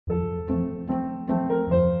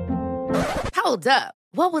Hold up.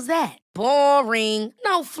 What was that? Boring.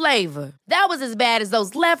 No flavor. That was as bad as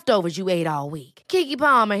those leftovers you ate all week. Keke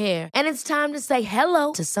Palmer here, and it's time to say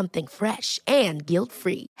hello to something fresh and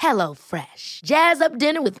guilt-free. Hello Fresh. Jazz up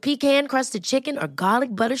dinner with pecan-crusted chicken or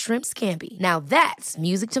garlic butter shrimp scampi. Now that's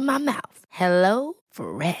music to my mouth. Hello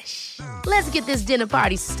Fresh. Let's get this dinner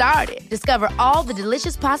party started. Discover all the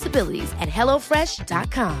delicious possibilities at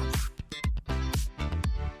hellofresh.com.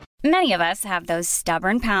 Many of us have those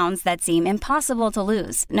stubborn pounds that seem impossible to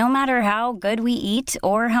lose, no matter how good we eat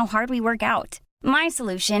or how hard we work out. My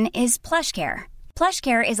solution is PlushCare.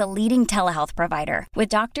 PlushCare is a leading telehealth provider with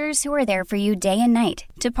doctors who are there for you day and night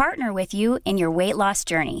to partner with you in your weight loss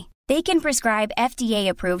journey. They can prescribe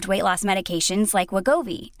FDA-approved weight loss medications like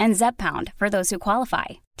Wegovy and Zepbound for those who qualify.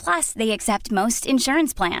 Plus, they accept most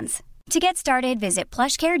insurance plans. To get started, visit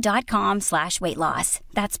plushcare.com/weightloss.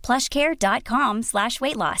 That's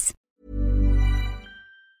plushcare.com/weightloss.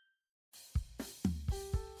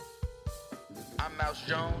 I'm Mouse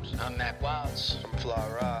Jones. I'm Mac Watts. I'm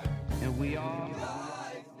Fly. And we are...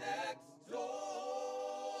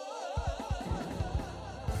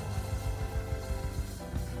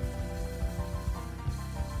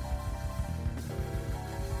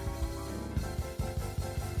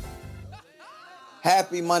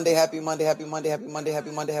 Happy Monday, happy Monday, happy Monday, happy Monday,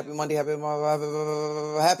 happy Monday, happy Monday, happy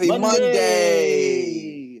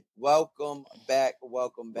Monday. Welcome back to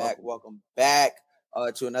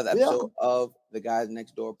another episode of the Guys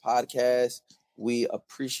Next Door podcast. We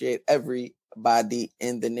appreciate everybody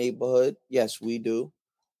in the neighborhood. Yes, we do.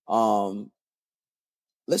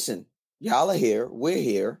 Listen, y'all are here. We're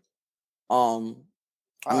here. I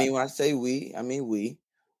mean, when I say we, I mean we.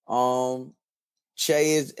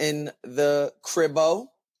 Che is in the cribbo.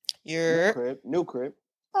 New crib.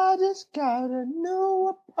 I just got a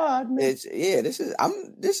new apartment. This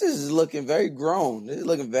is looking very grown. This is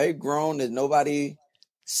looking very grown. There's nobody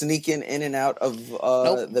sneaking in and out of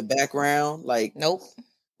the background. Like nope.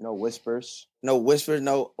 No whispers. No whispers.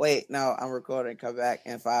 No wait. No, I'm recording. Come back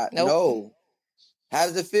in 5. Nope. No. How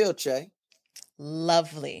does it feel, Che?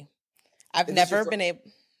 Lovely. I've never been able.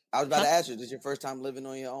 I was about to ask you. This is your first time living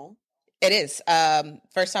on your own? It is.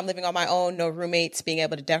 First time living on my own, no roommates, being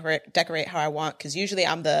able to decorate how I want. Because usually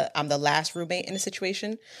I'm the last roommate in a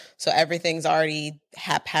situation, so everything's already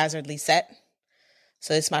haphazardly set.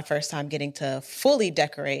 So it's my first time getting to fully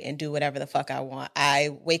decorate and do whatever the fuck I want. I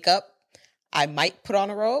wake up, I might put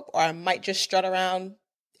on a robe, or I might just strut around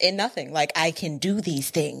in nothing. Like I can do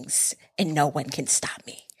these things, and no one can stop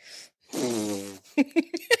me. I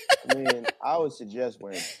mean, I would suggest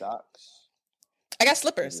wearing socks. I got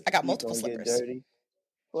slippers. I got multiple slippers. Dirty.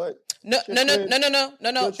 What? No.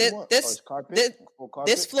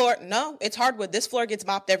 This floor, no, it's hardwood. This floor gets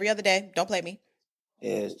mopped every other day. Don't play me.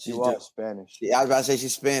 Yeah, she's Spanish. Yeah, I was about to say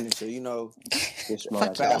she's Spanish, so you know.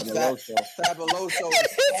 Fabuloso.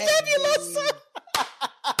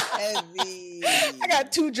 Heavy. I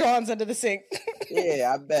got 2 Johns under the sink.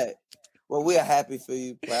 Yeah, I bet. Well, we are happy for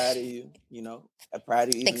you, proud of you. You know, I'm proud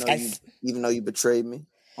of you, even though you betrayed me.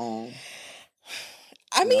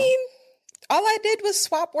 I mean, all I did was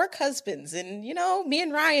swap work husbands, and you know, me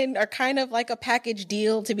and Ryan are kind of like a package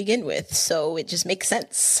deal to begin with, so it just makes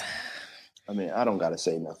sense. I mean, I don't gotta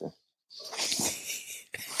say nothing.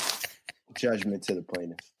 Judgment to the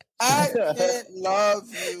plaintiff. I can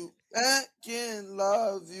love you. I can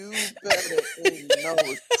love you better. And you know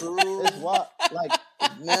it's true. It's what, like,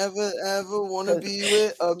 never ever want to be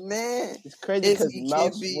with a man. It's crazy because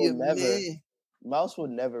Mouse would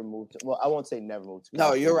never move to. Well, I won't say never move to.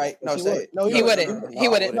 No, you're right. No, say it. No, he wouldn't. He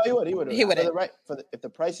wouldn't. No, he wouldn't. He wouldn't. If the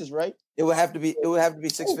price is right, it would have to be. It would have to be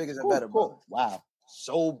 6 figures and better, bro. Wow,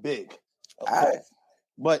 so big. Okay. All right.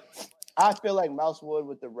 But I feel like Mouse would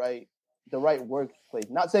with the right workplace.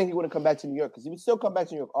 Not saying he wouldn't come back to New York because he would still come back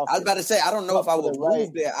to New York often. I was about to say I don't know if I would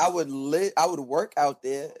move there. I would live. I would work out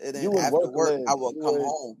there, and then after work, I would come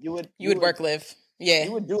home. You would work live. Yeah.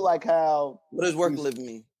 You would do like how. What does work live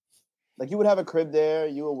mean? Like you would have a crib there,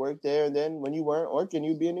 you would work there, and then when you weren't working,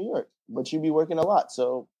 you'd be in New York. But you'd be working a lot.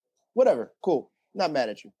 So whatever. Cool. Not mad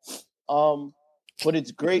at you. But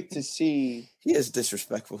it's great to see. He is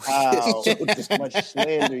disrespectful. How much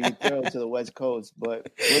slander you throw to the West Coast.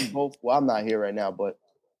 But we're both, well, I'm not here right now, but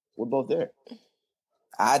we're both there.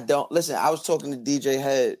 I don't, listen, I was talking to DJ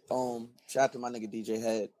Head. Shout out to my nigga DJ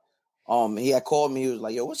Head. He had called me. He was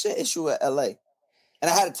like, yo, what's your issue with LA?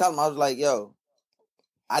 And I had to tell him, I was like, yo,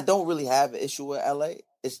 I don't really have an issue with LA.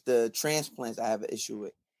 It's the transplants I have an issue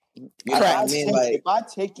with. You know what I mean? If I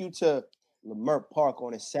take you to Leimert Park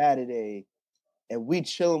on a Saturday and we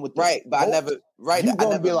chilling with the Right, but I folks, never. Right, you I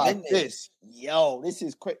gonna never be like been there. this. Yo, this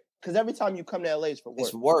is quick. Because every time you come to LA, it's for work.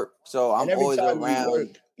 It's work, so I'm and every always time around. you work,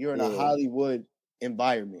 you're in a Hollywood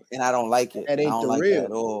environment. And I don't like it. That I ain't don't the like real. that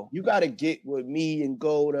at all. You got to get with me and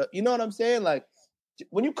go to, you know what I'm saying? Like,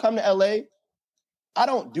 when you come to LA, I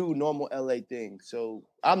don't do normal LA things. So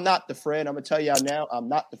I'm not the friend. I'm going to tell y'all now, I'm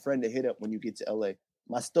not the friend to hit up when you get to LA.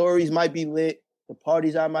 My stories might be lit. The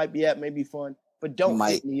parties I might be at may be fun. But don't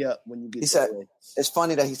hit me up when you get to LA. It's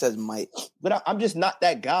funny that he says might. But I'm just not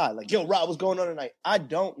that guy. Like, yo, Rob, what's going on tonight? I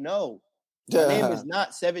don't know. My name is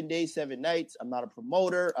not 7 Days, 7 Nights. I'm not a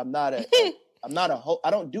promoter. I'm not a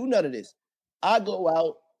I don't do none of this. I go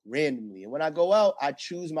out randomly. And when I go out, I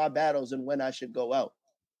choose my battles and when I should go out.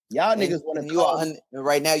 Y'all niggas want to come.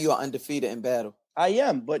 Right now, you are undefeated in battle. I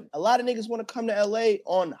am. But a lot of niggas want to come to LA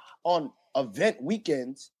on event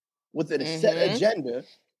weekends with a set agenda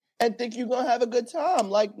and think you're going to have a good time.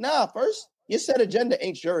 Like, nah, first, your set agenda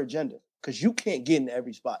ain't your agenda because you can't get into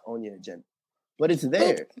every spot on your agenda. But it's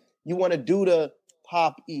there. You want to do the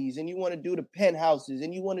Pop-E's and you want to do the Penthouses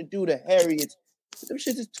and you want to do the Harriets. Them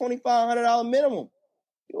shits is $2,500 minimum.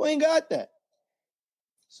 You ain't got that.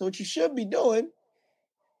 So what you should be doing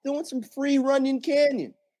some free Runyon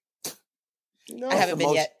Canyon. You know, I haven't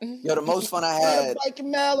been yet. Yo, the most fun I had. Like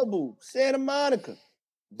in Malibu, Santa Monica.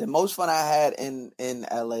 The most fun I had in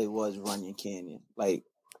LA was Runyon Canyon. Like,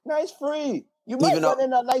 nice free. You might run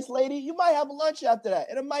into a nice lady. You might have lunch after that.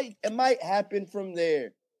 And it might happen from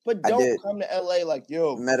there. But don't come to LA like,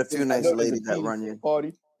 yo. Met a few nice ladies at Runyon.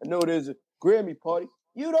 Party. I know there's a Grammy party.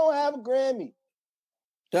 You don't have a Grammy.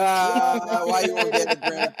 Why you want to get a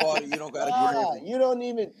Grammy party? You don't got a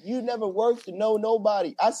Grammy. You never worked to know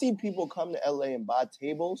nobody. I see people come to LA and buy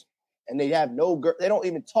tables and they have they don't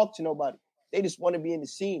even talk to nobody. They just want to be in the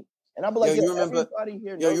scene. And I'm like, you remember everybody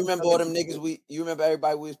here. You remember all them niggas you remember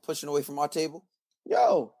everybody we was pushing away from our table?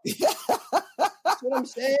 Yo. That's what I'm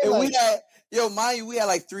saying. And we had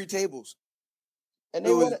like 3 tables. And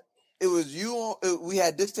it was you we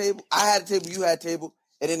had this table, I had a table, you had a table,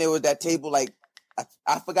 and then there was that table like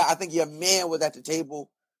I forgot, I think your man was at the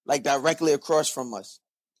table like directly across from us.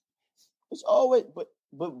 It's always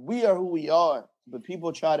but we are who we are. But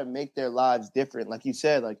people try to make their lives different. Like you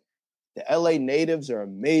said, like the LA natives are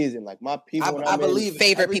amazing. Like my people, I believe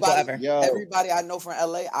favorite people ever. Everybody I know from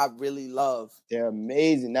LA, I really love. They're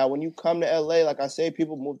amazing. Now, when you come to LA, like I say,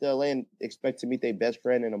 people move to LA and expect to meet their best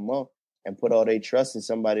friend in a month and put all their trust in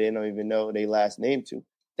somebody they don't even know their last name to.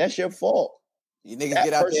 That's your fault. You niggas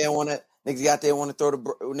get out there and want to throw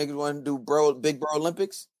niggas want to do big bro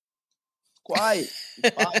Olympics. Quiet.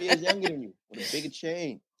 He's 5 years younger than you with a bigger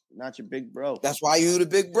chain. Not your big bro. That's why you the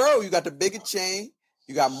big bro. You got the bigger chain.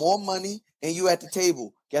 You got more money, and you at the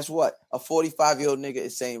table. Guess what? A 45-year-old nigga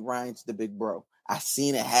is saying Ryan's the big bro. I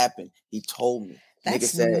seen it happen. He told me.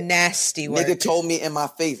 That's nasty work. Nigga told me in my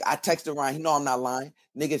face. I texted Ryan. He know I'm not lying.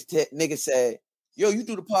 Nigga said, yo, you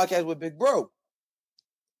do the podcast with big bro.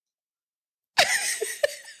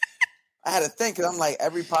 I had to think because I'm like,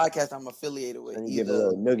 every podcast I'm affiliated with. And you give a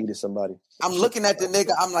little noogie to somebody. I'm looking at the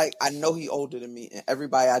nigga. I'm like, I know he older than me, and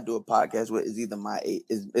everybody I do a podcast with is either my age,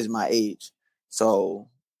 is my age. So,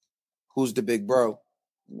 who's the big bro?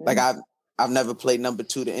 Mm. Like I've never played number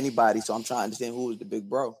 2 to anybody, so I'm trying to understand who is the big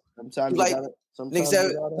bro. Sometimes like nigga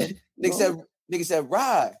said,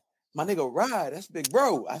 Rod, my nigga Rod, that's big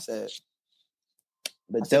bro. I said.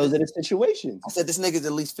 But those are the situations. I said, this nigga's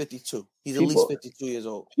at least 52. He's at least 52 years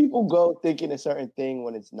old. People go thinking a certain thing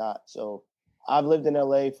when it's not. So I've lived in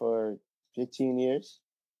LA for 15 years.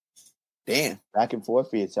 Damn. Back and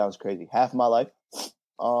forth. It sounds crazy. Half my life.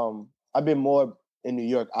 I've been more in New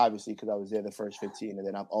York, obviously, because I was there the first 15, and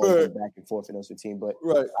then I've always been back and forth in those 15. But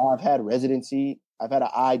I've had residency. I've had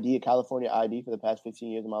a California ID for the past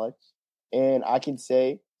 15 years of my life. And I can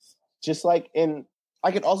say, just like I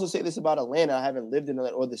can also say this about Atlanta. I haven't lived in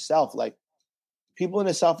Atlanta or the South. Like, people in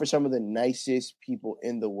the South are some of the nicest people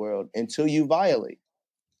in the world until you violate.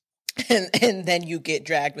 And then you get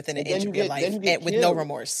dragged within an inch of your life with no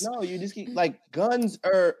remorse. No, you just keep, like, guns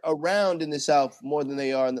are around in the South more than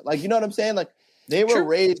they are like, you know what I'm saying? Like, they were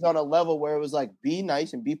raised on a level where it was like, be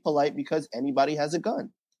nice and be polite because anybody has a gun.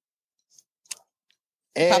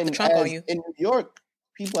 And pop the trunk on you. In New York,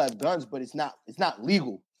 people have guns, but it's not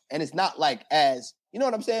legal. And it's not like as, you know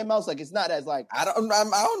what I'm saying, Mouse? Like, it's not as like, I don't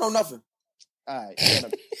know nothing. All right.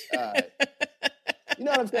 All right. You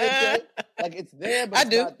know what I'm saying? Like, it's there, but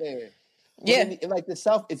it's not there. Yeah. In like the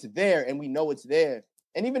South, it's there, and we know it's there.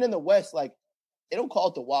 And even in the West, like, they don't call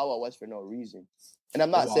it the Wild Wild West for no reason. And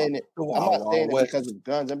I'm not saying it. I'm not saying it because of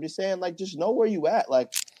guns. I'm just saying, like, just know where you at.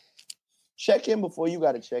 Like, check in before you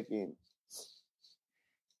got to check in.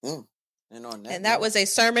 And on And that was a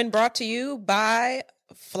sermon brought to you by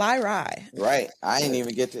Fly Rye. Right. I ain't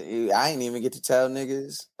even get to tell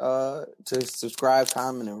niggas to subscribe,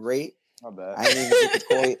 comment, and rate. My bad.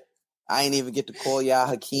 I ain't even get to call y'all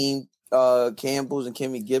Hakeem Campbells and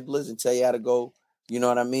Kimmy Gibblers and tell y'all to go, you know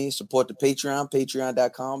what I mean? Support the Patreon,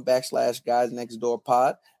 patreon.com/Guys Next Door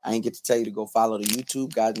Pod. I ain't get to tell you to go follow the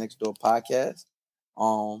YouTube Guys Next Door Podcast.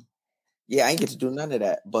 Yeah, I ain't get to do none of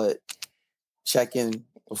that, but check in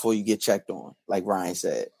before you get checked on, like Ryan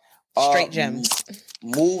said. Straight gems.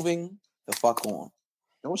 Moving the fuck on.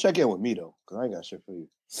 Don't check in with me though, because I ain't got shit for you.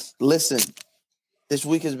 Listen, this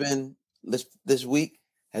week has been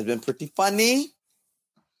pretty funny.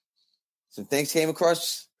 Some things came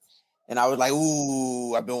across, and I was like,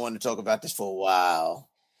 ooh, I've been wanting to talk about this for a while.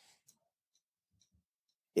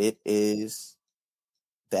 It is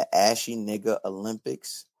the Ashy Nigga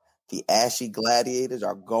Olympics. The Ashy Gladiators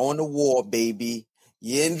are going to war, baby.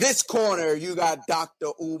 In this corner, you got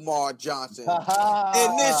Dr. Umar Johnson.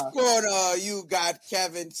 In this corner, you got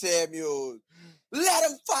Kevin Samuels. Let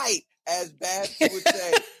him fight, as Babs would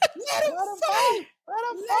say. Let him fight.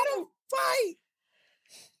 Let him fight.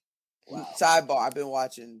 Wow. Sidebar, I've been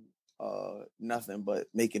watching nothing but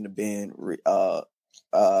Making the Band for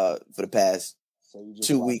the past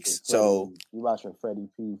 2 weeks. So you watching Freddie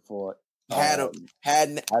P for look,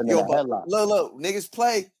 niggas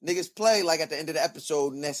play like at the end of the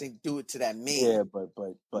episode, Ness ain't do it to that man. Yeah,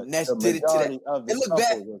 but Ness did it to that. It looked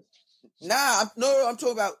bad. I'm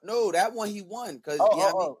talking about that one he won because you know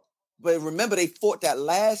what I mean? But remember they fought that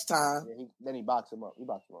last time. Yeah, then he boxed him up.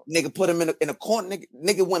 Nigga put him in a corner.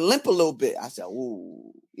 Nigga went limp a little bit. I said,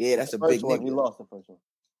 ooh, yeah, that's a big nigga. He lost the first one.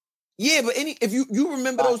 Yeah, but if you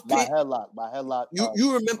remember those pants, by headlock.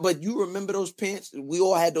 You remember those pants? We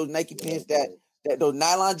all had those Nike pants that those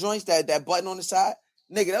nylon joints that button on the side.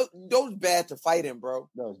 Nigga, those bad to fight in, bro.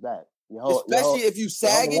 Those bad. Especially if you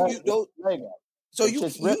sagging, you those. So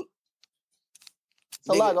it's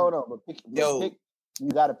a lot going on. But you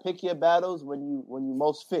got to pick your battles when you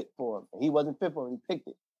most fit for him. He wasn't fit for him. He picked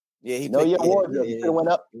it. Yeah, he know your wardrobe. You could have went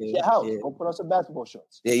up to your house. Go put on some basketball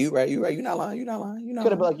shorts. Yeah, you right. You're not lying.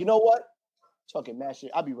 Could have been like, you know what? Talking mad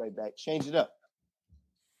shit. I'll be right back. Change it up.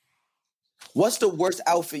 What's the worst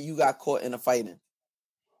outfit you got caught in a fight in?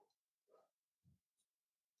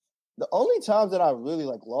 The only times that I really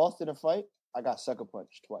lost in a fight, I got sucker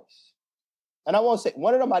punched twice. And I won't say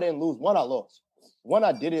one of them I didn't lose. One I lost. One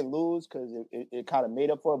I didn't lose because it kind of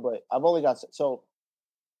made up for it. But I've only got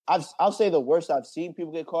I'll say the worst I've seen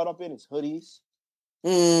people get caught up in is hoodies.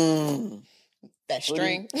 That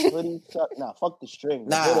string. Hoodie, fuck the string.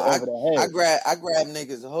 Nah, over the head. I grab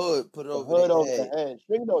niggas' hood, put it over the head.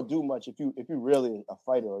 String don't do much if you really a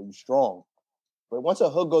fighter or you strong. But once a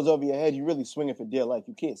hood goes over your head, you really swinging for dear life.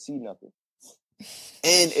 You can't see nothing.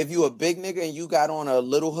 And if you a big nigga and you got on a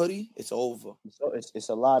little hoodie, it's over. So it's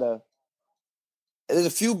a lot of. There's a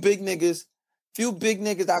few big niggas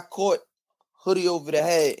I caught hoodie over the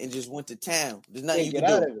head and just went to town. There's nothing you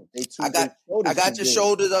can do. I got your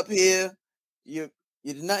shoulders up here.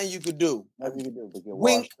 There's nothing you could do. Nothing you can do. But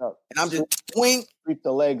wink, up. And I'm just wink. Sweep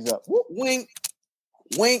the legs up. Wink.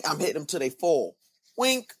 I'm hitting them till they fall.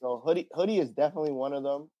 Wink. So hoodie is definitely one of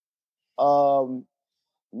them.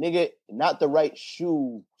 Nigga, not the right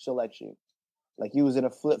shoe selection. Like you was in a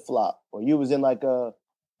flip flop, or you was in like a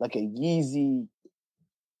Yeezy,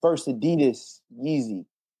 first Adidas Yeezy.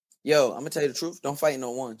 Yo, I'm gonna tell you the truth. Don't fight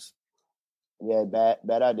no ones. Yeah,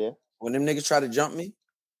 bad idea. When them niggas try to jump me,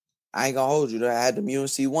 I ain't gonna hold you. I had them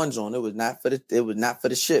UNC ones on. It was not for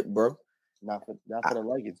the shit, bro. Not for the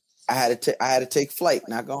leggings. I had to take flight.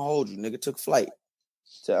 Not gonna hold you. Nigga took flight.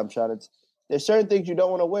 So I'm trying to. There's certain things you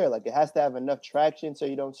don't want to wear. Like it has to have enough traction so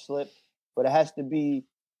you don't slip, but it has to be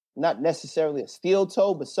not necessarily a steel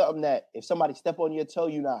toe, but something that if somebody step on your toe,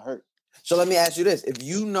 you're not hurt. So let me ask you this. If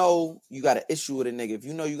you know you got an issue with a nigga, if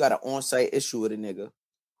you know you got an on-site issue with a nigga,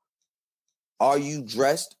 are you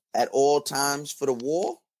dressed at all times for the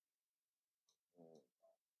war?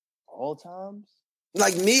 All times?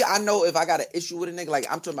 Like me, I know if I got an issue with a nigga,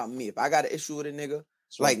 like I'm talking about me. If I got an issue with a nigga,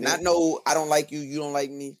 I don't like you, you don't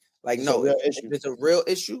like me. Like, no, if it's a real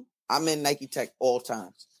issue, I'm in Nike Tech all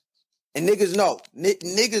times. And niggas know.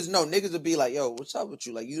 Niggas will be like, yo, what's up with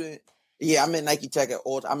you? Like, you didn't. Yeah, I'm in Nike Tech at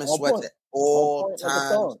all. I'm in sweats at all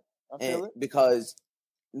times. Because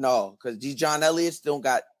these John Elliott's don't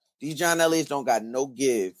got no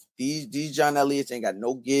give. These John Elliott's ain't got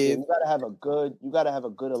no give. Yeah, you gotta have a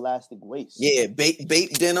good elastic waist. Yeah,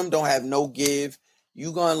 bait denim don't have no give.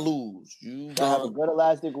 You gonna lose. You gotta have a good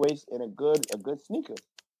elastic waist and a good sneaker.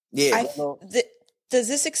 Yeah. Does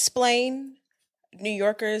this explain New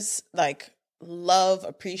Yorkers like love,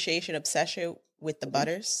 appreciation, obsession with the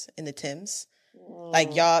Butters and the Tims.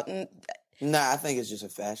 Like y'all. Nah, I think it's just a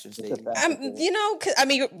fashion statement. You know, I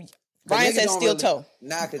mean, Ryan said steel toe.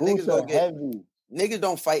 Nah, because Boots niggas don't are get heavy. niggas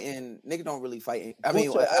don't fight in. Niggas don't really fight in. I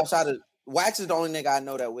mean, Boots are outside of Wax is the only nigga I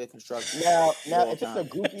know that wear construction. Now, all if the it's a time.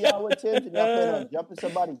 groupie y'all with Tim's and y'all plan on jumping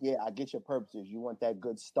somebody, yeah, I get your purposes. You want that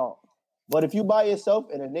good stomp. But if you by yourself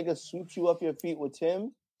and a nigga sweeps you off your feet with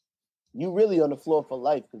Tim, you really on the floor for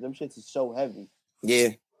life because them shits is so heavy Yeah,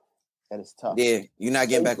 and it's tough. yeah, you're not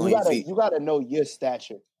getting back on your feet. You gotta know your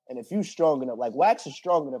stature. And if you strong enough, like Wax is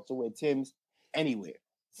strong enough to wear Tim's anywhere.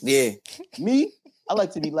 Yeah, Me, I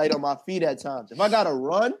like to be light on my feet at times. If I gotta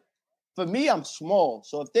run, for me, I'm small.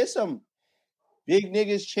 So if there's some big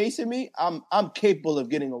niggas chasing me, I'm capable of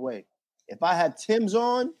getting away. If I had Tim's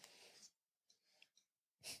on,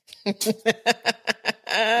 not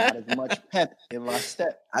as much pep in my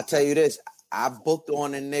step. I tell you this, I booked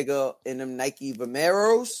on a nigga in them Nike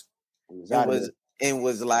Vomeros and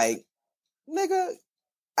was like, nigga,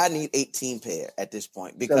 I need 18 pair at this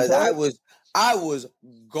point because I was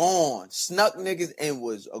gone, snuck niggas and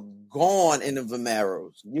was gone in the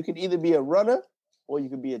Vomeros. You could either be a runner or you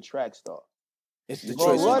could be a track star. It's the You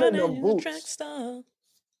choice. gonna run in them boots.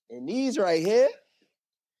 And these right here,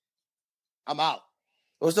 I'm out.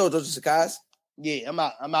 What's those? Those are Sakai's? Yeah, I'm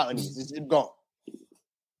out. I'm out in these. It's gone.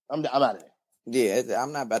 I'm out of there. Yeah,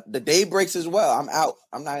 I'm not about the day breaks as well. I'm out.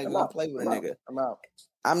 I'm not even gonna play with a nigga. I'm out.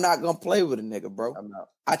 I'm not gonna play with a nigga, bro. I'm out.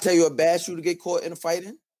 I tell you a bad shoe to get caught in a fight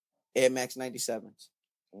in, Air Max 97s.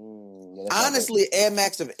 Honestly, Air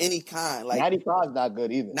Max of any kind. Like 95 is not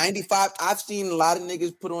good either. 95, I've seen a lot of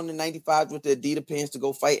niggas put on the 95s with the Adidas pants to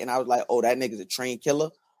go fight, and I was like, oh, that nigga's a trained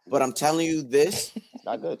killer. But I'm telling you this.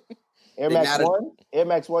 Not good. Air Max 1, Air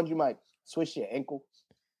Max 1, you might switch your ankle.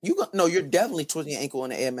 No, you're definitely twisting your ankle on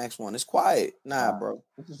the Air Max 1. It's quiet. Nah, bro.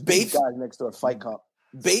 Bates guys next door fight comp.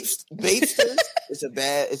 Batesters, it's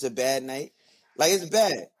a bad night. Like, it's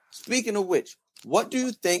bad. Speaking of which, what do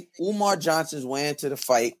you think Umar Johnson's wearing to the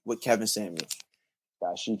fight with Kevin Samuels?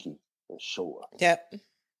 Dashiki, for sure. Yep.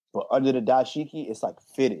 But under the dashiki, it's like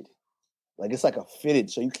fitted. Like it's like a fitted,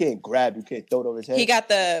 so you can't grab, you can't throw it over his head. He got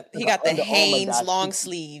the Hanes long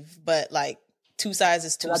sleeve, but like 2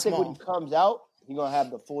 sizes too small. I think when he comes out, he's gonna have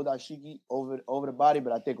the full dashiki over the body.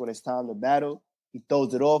 But I think when it's time to battle, he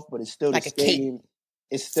throws it off. But it's still like the same.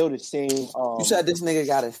 It's still the same. You said this nigga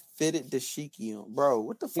got a fitted dashiki on, bro.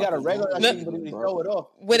 What the fuck? He got a regular dashiki, but he throw it off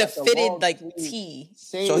with a fitted like tee.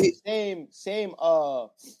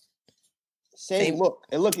 Same look.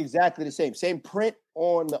 It look exactly the same. Same print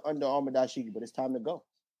on the Under Armour dashiki, but it's time to go.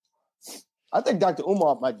 I think Dr.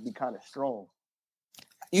 Umar might be kind of strong.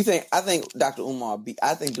 You think? I think Dr. Umar beat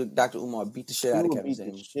the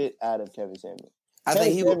shit out of Kevin Samuels. I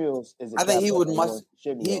think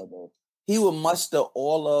he would muster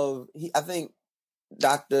all of. I think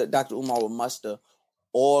Dr. Umar would muster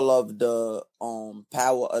all of the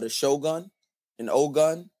power of the Shogun and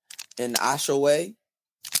O-Gun and Ashoe,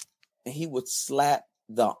 and he would slap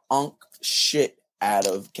the shit out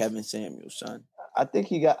of Kevin Samuels, son. I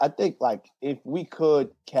think like if we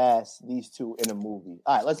could cast these two in a movie.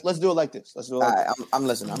 All right, let's do it like this. Let's do it like this. I'm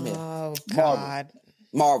listening. I'm here. Oh God.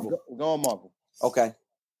 Marvel. Go on Marvel. Okay.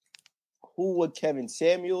 Who would Kevin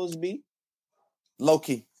Samuels be?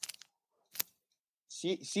 Loki.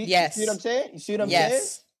 Yes. You see what I'm saying?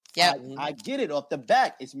 Yes. Yep. I get it off the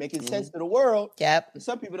back. It's making sense to the world. Yep.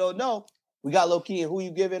 Some people don't know. We got Loki, and who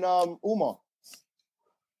you giving Umar?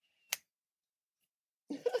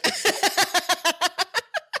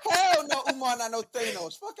 Hell no, Umar not no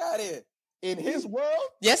Thanos. Fuck out of here. In his world?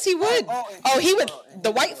 Yes, he would. He would. The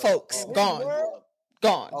white folks gone.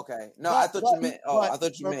 Okay. No, I thought you meant. I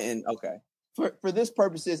thought you meant in. Okay. For this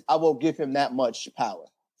purposes, I won't give him that much power.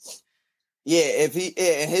 Yeah, if he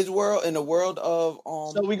in his world, in the world of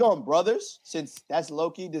So we going brothers? Since that's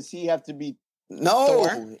Loki, does he have to be? No,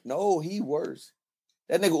 Thor? no, he worse.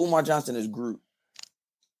 That nigga Umar Johnson is Groot.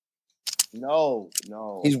 No.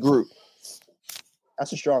 He's Groot.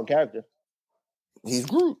 That's a strong character. He's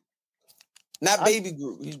Groot. Not baby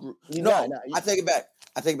Groot. He's Groot. I take it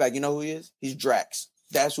back. You know who he is? He's Drax.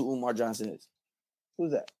 That's who Umar Johnson is.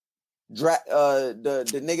 Who's that?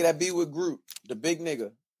 The nigga that be with Groot. The big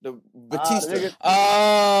nigga. The Batista.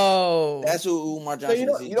 That's who Umar Johnson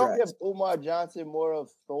is. You don't give Umar Johnson more of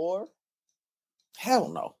Thor? Hell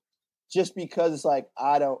no. Just because it's like,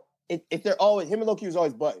 if they're always, him and Loki was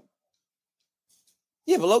always button.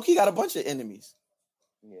 Yeah, but Loki got a bunch of enemies.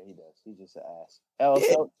 Yeah, he does. He's just an ass.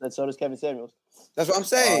 So does Kevin Samuels. That's what I'm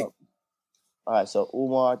saying. All right, so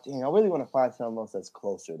Umar, I really want to find something else that's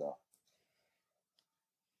closer, though.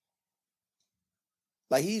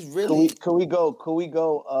 Like he's really. Could we go?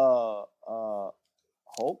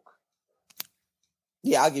 Hulk.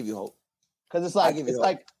 Yeah, I'll give you Hulk. Because it's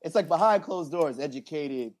like behind closed doors,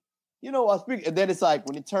 educated. You know, I speak, and then it's like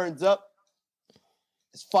when it turns up,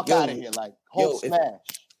 it's fuck out of here. Like Hulk smash.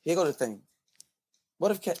 Here go the thing.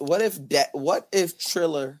 What if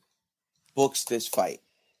Triller books this fight?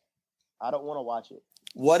 I don't want to watch it.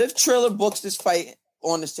 What if Triller books this fight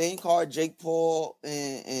on the same card? Jake Paul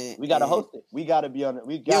and we gotta host it. We gotta be on it.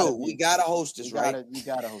 We gotta host this, right? We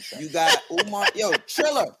gotta host that. You got Umar. Yo,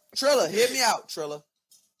 Triller, hear me out, Triller.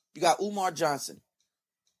 You got Umar Johnson,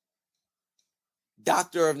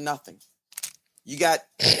 Doctor of Nothing. You got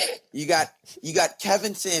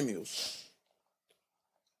Kevin Samuels.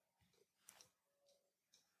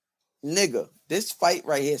 Nigga, this fight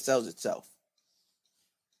right here sells itself.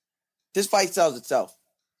 This fight sells itself.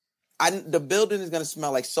 The building is gonna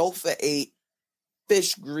smell like Sulfur 8,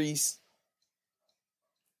 fish grease,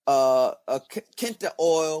 Kenta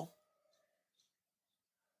oil,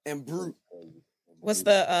 and Brute. What's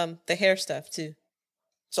the hair stuff too?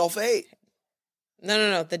 Sulfur 8.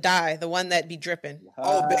 No, the dye, the one that be dripping.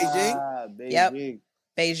 Oh, Beijing. Yep,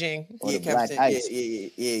 Beijing.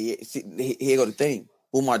 Yeah. See, here go the thing.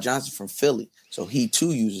 Umar Johnson from Philly, so he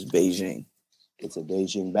too uses Beijing. It's a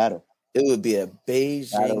Beijing battle. It would be a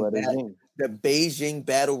Beijing battle. The Beijing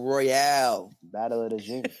Battle Royale. Battle of the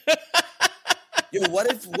Jing. Yo,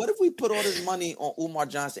 what if we put all this money on Umar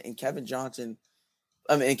Johnson and Kevin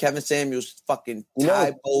Samuels fucking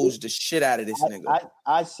bows the shit out of this nigga?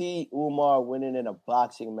 I see Umar winning in a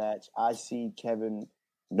boxing match. I see Kevin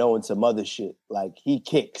knowing some other shit. Like he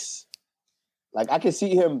kicks. Like I can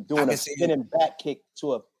see him doing a spinning back kick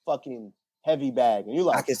to a fucking heavy bag. And you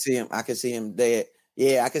like I can see him there.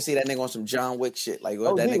 Yeah, I can see that nigga on some John Wick shit. Like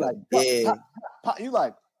what that nigga like, pop, you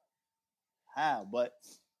like how? But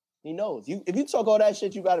he knows. If you talk all that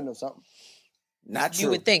shit, you gotta know something. Not true.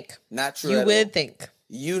 You would think. Not true. You would think.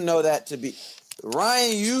 You know that to be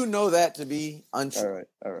Ryan, you know that to be untrue.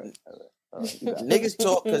 All right. Niggas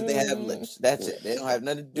talk because they have lips. That's it. They don't have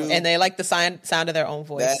nothing to do. And they like the sound of their own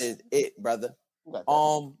voice. That is it, brother.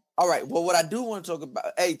 All right. Well, what I do want to talk about,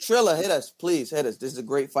 hey, Triller, hit us. Please hit us. This is a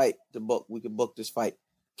great fight to book. We could book this fight.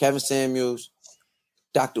 Kevin Samuels,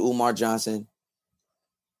 Dr. Umar Johnson.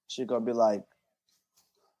 Shit gonna be like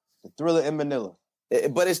the Thriller in Manila.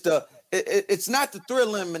 But it's not the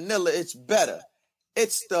Thriller in Manila. It's better.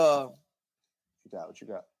 It's the. What you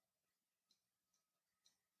got?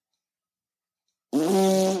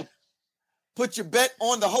 Put your bet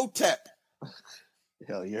on the Hotep.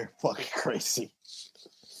 Hell, you're fucking crazy.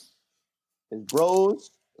 It's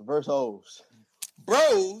bros versus hoes.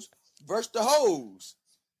 Bros versus the hoes.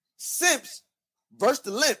 Simps versus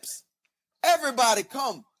the limps. Everybody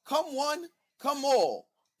come. Come one, come all.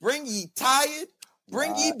 Bring ye tired,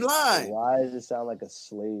 bring ye blind. Why does it sound like a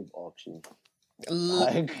slave auction?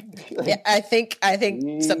 Yeah, I think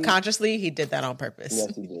subconsciously he did that on purpose.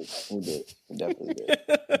 Yes, he did. He definitely did.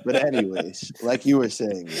 But anyways, like you were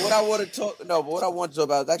saying, what I want to talk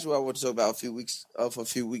about is actually what I want to talk about for a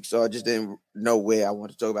few weeks. So I just didn't know where I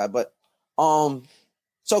want to talk about. But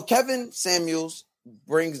so Kevin Samuels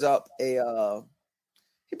brings up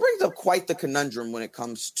quite the conundrum when it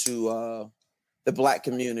comes to the black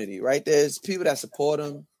community. Right, there's people that support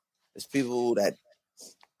him. There's people that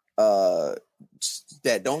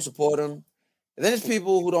don't support him. And then there's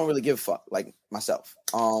people who don't really give a fuck, like myself.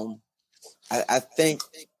 I think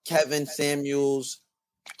Kevin Samuels,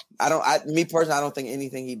 me personally, I don't think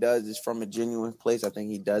anything he does is from a genuine place. I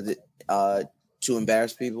think he does it to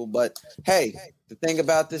embarrass people. But hey, the thing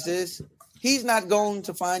about this is he's not going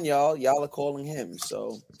to find y'all. Y'all are calling him.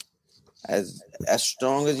 So as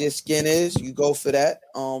strong as your skin is, you go for that.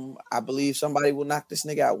 I believe somebody will knock this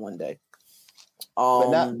nigga out one day.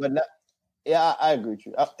 But not. Yeah, I agree with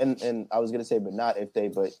you. And I was gonna say, but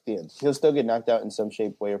he'll still get knocked out in some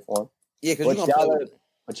shape, way, or form. Yeah, because you're gonna play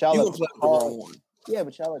with the wrong one. Yeah,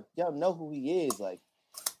 but y'all know who he is. Like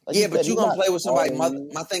yeah, but you're gonna play with somebody's mother.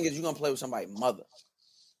 My thing is, you're gonna play with somebody's mother,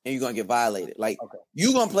 and you're gonna get violated. Like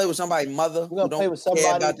you're gonna play with somebody's mother who don't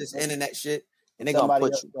care about this internet shit, and they're gonna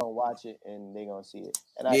put you. Gonna watch it and they're gonna see it.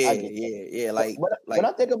 And yeah. Like when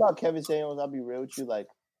I think about Kevin Samuels, I'll be real with you. Like,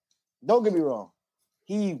 don't get me wrong,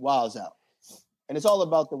 he wilds out. And it's all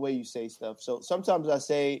about the way you say stuff. So sometimes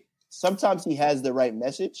he has the right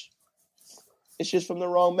message. It's just from the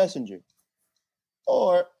wrong messenger.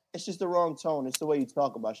 Or it's just the wrong tone. It's the way you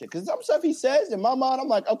talk about shit. Because some stuff he says, in my mind, I'm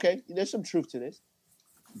like, okay, there's some truth to this.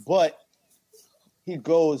 But he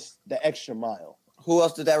goes the extra mile. Who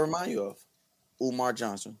else did that remind you of? Umar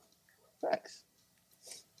Johnson. Facts.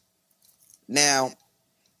 Now,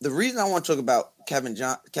 the reason I want to talk about Kevin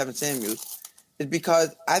Samuels is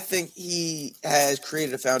because I think he has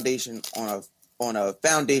created a foundation on a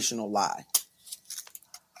foundational lie.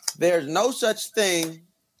 There's no such thing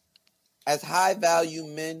as high value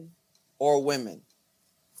men or women.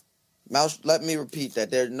 Mouse, let me repeat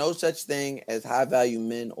that. There's no such thing as high value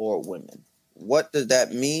men or women. What does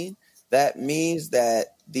that mean? That means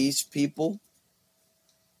that these people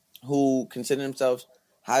who consider themselves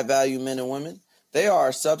high value men and women, they are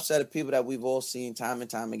a subset of people that we've all seen time and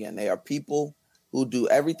time again. They are people who do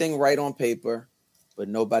everything right on paper, but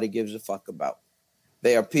nobody gives a fuck about.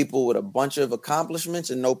 They are people with a bunch of accomplishments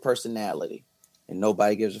and no personality, and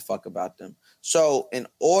nobody gives a fuck about them. So in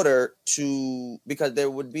order to, because there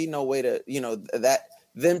would be no way to, that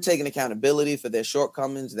them taking accountability for their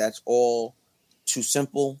shortcomings, that's all too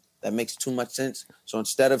simple. That makes too much sense. So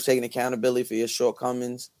instead of taking accountability for your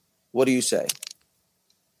shortcomings, what do you say?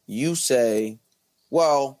 You say,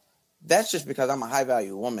 well, that's just because I'm a high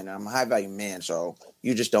value woman and I'm a high value man. So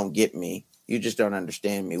you just don't get me. You just don't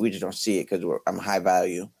understand me. We just don't see it because I'm high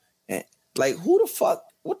value. And like, who the fuck?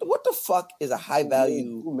 What the fuck is a high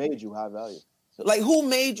value? Who made you high value? Like, who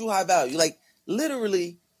made you high value? Like,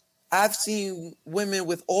 literally, I've seen women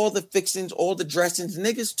with all the fixings, all the dressings,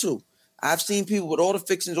 niggas too. I've seen people with all the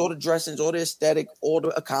fixings, all the dressings, all the aesthetic, all the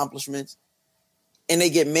accomplishments, and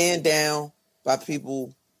they get manned down by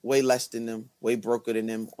people way less than them, way broker than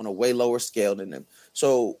them, on a way lower scale than them.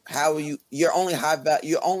 So how are you? You're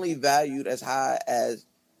only valued as high as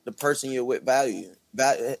the person you're with valuing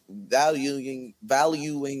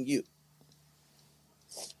you.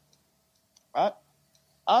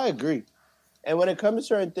 I agree. And when it comes to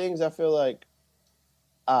certain things, I feel like,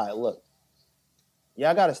 all right, look,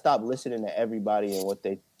 y'all got to stop listening to everybody and what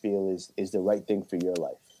they feel is the right thing for your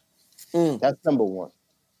life. That's number one.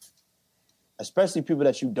 Especially people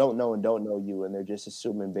that you don't know and don't know you, and they're just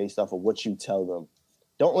assuming based off of what you tell them.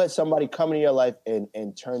 Don't let somebody come into your life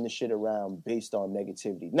and turn the shit around based on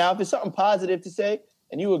negativity. Now, if it's something positive to say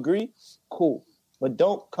and you agree, cool. But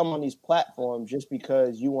don't come on these platforms just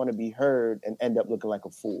because you want to be heard and end up looking like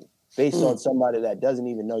a fool based on somebody that doesn't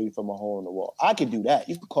even know you from a hole in the wall. I could do that.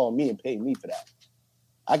 You could call me and pay me for that.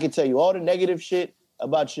 I can tell you all the negative shit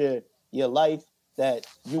about your life that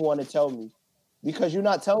you want to tell me because you're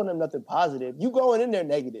not telling them nothing positive. You going in there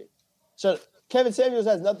negative. So Kevin Samuels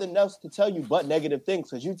has nothing else to tell you but negative things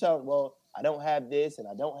because you tell him, well, I don't have this and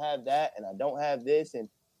I don't have that and I don't have this. And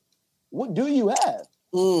what do you have?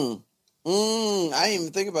 I didn't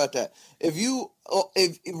even think about that. I didn't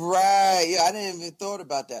even thought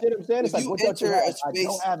about that. You know what I'm saying? It's like, what enter a space, I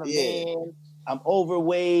don't have a man. I'm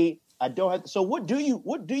overweight. I don't have. So what do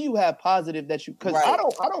you have positive that you? Because I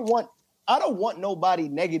don't want nobody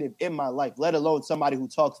negative in my life, let alone somebody who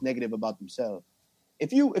talks negative about themselves.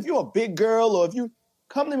 If you're a big girl, or if you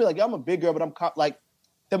come to me like, I'm a big girl, but I'm like,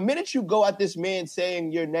 the minute you go at this man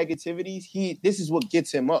saying your negativities, this is what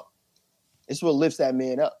gets him up. It's what lifts that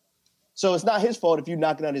man up. So it's not his fault if you're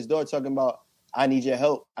knocking on his door talking about, I need your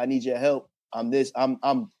help. I need your help. I'm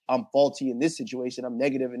faulty in this situation. I'm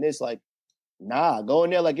negative in this. Like, nah, go in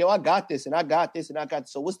there like, yo, I got this and I got this and I got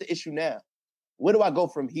this. So what's the issue now? Where do I go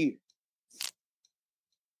from here?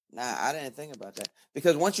 Nah, I didn't think about that.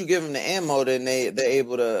 Because once you give them the ammo, then they're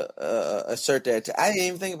able to assert that. I didn't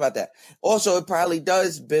even think about that. Also, it probably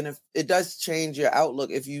does it does change your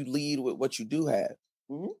outlook if you lead with what you do have.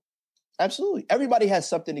 Mm-hmm. Absolutely. Everybody has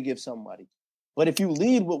something to give somebody. But if you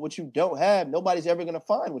lead with what you don't have, nobody's ever going to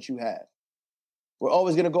find what you have. We're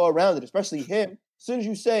always going to go around it, especially him. As soon as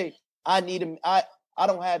you say, I need him, I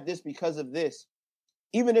don't have this because of this.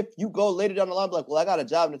 Even if you go later down the line, like, well, I got a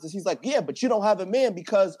job. And he's like, yeah, but you don't have a man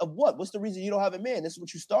because of what? What's the reason you don't have a man? This is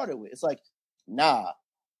what you started with. It's like, nah,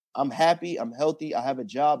 I'm happy. I'm healthy. I have a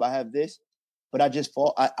job. I have this. But I just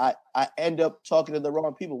fall. I end up talking to the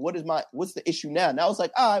wrong people. What's the issue now? Now it's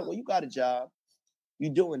like, all right, well, you got a job. You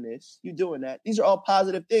doing this. You doing that. These are all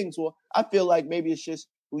positive things. Well, I feel like maybe it's just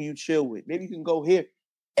who you chill with. Maybe you can go here.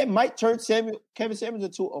 It might turn Kevin Samuels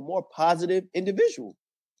into a more positive individual.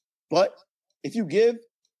 But if you give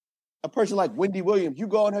a person like Wendy Williams, you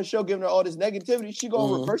go on her show giving her all this negativity, she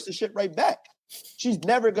going to reverse the shit right back. She's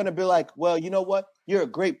never going to be like, well, you know what? You're a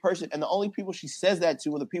great person. And the only people she says that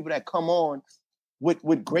to are the people that come on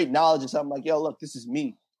with great knowledge and something like, yo, look, this is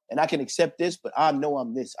me. And I can accept this, but I know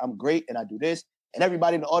I'm this. I'm great and I do this. And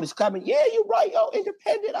everybody in the audience comment, yeah, you're right, yo,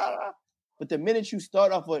 independent. But the minute you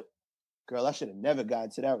start off with, girl, I should have never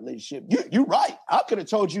gotten to that relationship. You're right. I could have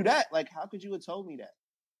told you that. Like, how could you have told me that?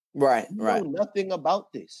 Right. You know nothing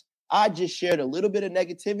about this. I just shared a little bit of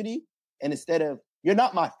negativity. And instead of, you're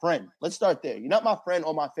not my friend. Let's start there. You're not my friend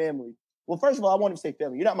or my family. Well, first of all, I want to say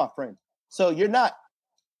family. You're not my friend. So you're not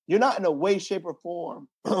you're not in a way, shape, or form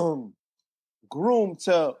groomed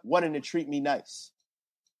to wanting to treat me nice.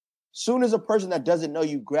 Soon as a person that doesn't know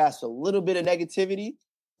you grasps a little bit of negativity,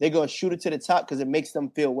 they're going to shoot it to the top because it makes them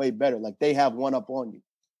feel way better. Like they have one up on you.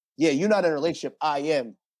 Yeah, you're not in a relationship. I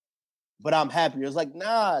am, but I'm happier. It's like,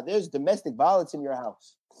 nah, there's domestic violence in your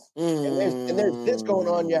house. And there's this going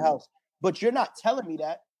on in your house. But you're not telling me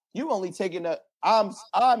that. You only taking I'm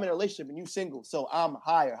in a relationship and you single, so I'm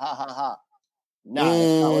higher. Ha, ha, ha. Nah,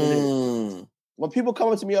 that's not what it is. When people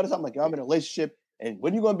come up to me all the time, like, I'm in a relationship, and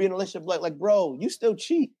when you going to be in a relationship? Like, bro, you still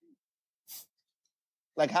cheat.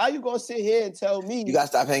 Like, how you going to sit here and tell me? You got to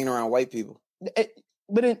stop hanging around white people.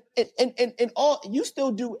 But in all, you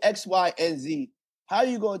still do X, Y, and Z. How are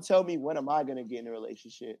you going to tell me when am I going to get in a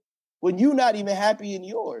relationship when you're not even happy in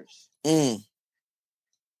yours?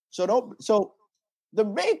 So the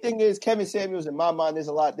main thing is Kevin Samuels, in my mind, there's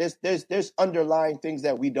a lot. There's underlying things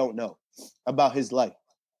that we don't know about his life.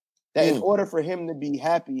 That in order for him to be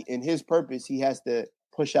happy in his purpose, he has to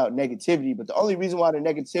push out negativity. But the only reason why the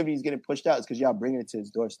negativity is getting pushed out is because y'all bringing it to his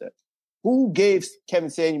doorstep. Who gave Kevin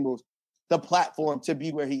Samuels the platform to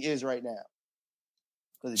be where he is right now?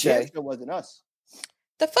 Because it wasn't us.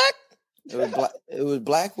 The fuck? It was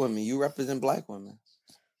black women. You represent black women.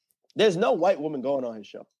 There's no white woman going on his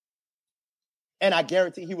show. And I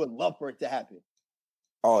guarantee he would love for it to happen.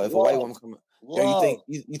 Oh, if a white woman come on.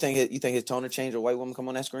 You think his tone would change if a white woman come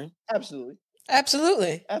on that screen? Absolutely.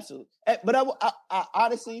 But I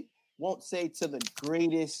honestly won't say to the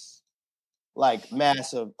greatest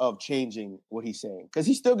mass of changing what he's saying. Because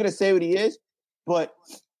he's still gonna say what he is, but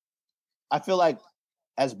I feel like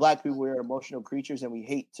as black people, we're emotional creatures and we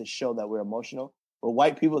hate to show that we're emotional. But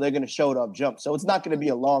white people, they're gonna show it off jump. So it's not gonna be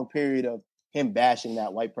a long period of him bashing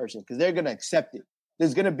that white person because they're gonna accept it.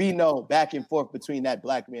 There's gonna be no back and forth between that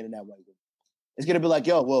black man and that white woman. It's going to be like,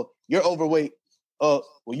 yo, well, you're overweight. Well,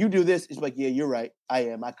 you do this. It's like, yeah, you're right. I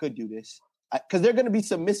am. I could do this. Because they're going to be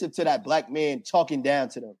submissive to that black man talking down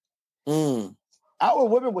to them. Our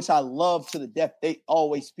women, which I love to the death, they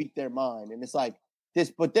always speak their mind. And it's like this.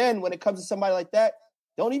 But then when it comes to somebody like that,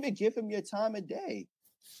 don't even give him your time of day.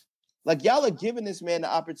 Like, y'all are giving this man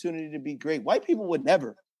the opportunity to be great. White people would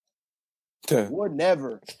never. Would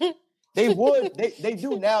never. They would. They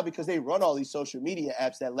do now because they run all these social media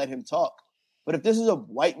apps that let him talk. But if this is a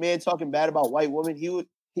white man talking bad about white women,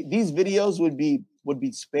 these videos would be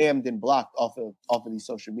spammed and blocked off of these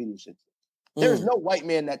social media shit. There is no white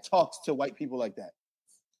man that talks to white people like that.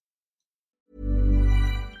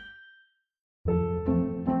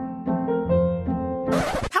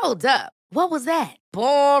 Hold up. What was that?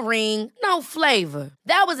 Boring. No flavor.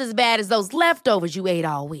 That was as bad as those leftovers you ate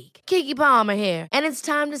all week. Keke Palmer here, and it's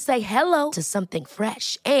time to say hello to something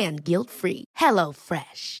fresh and guilt-free.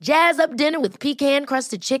 HelloFresh. Jazz up dinner with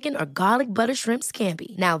pecan-crusted chicken or garlic butter shrimp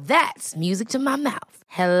scampi. Now that's music to my mouth.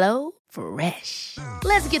 HelloFresh.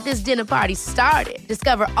 Let's get this dinner party started.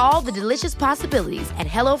 Discover all the delicious possibilities at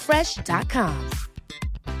HelloFresh.com.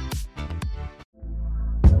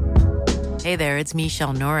 Hey there, it's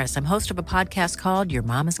Michelle Norris. I'm host of a podcast called Your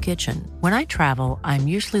Mama's Kitchen. When I travel, I'm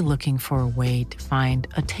usually looking for a way to find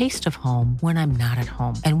a taste of home when I'm not at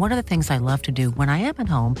home. And one of the things I love to do when I am at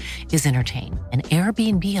home is entertain. And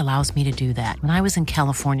Airbnb allows me to do that. When I was in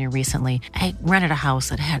California recently, I rented a house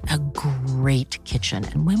that had a great kitchen.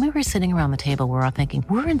 And when we were sitting around the table, we were all thinking,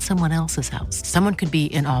 we're in someone else's house. Someone could be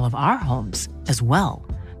in all of our homes as well.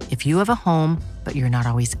 If you have a home, but you're not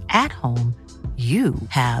always at home, you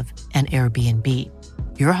have an Airbnb.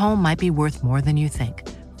 Your home might be worth more than you think.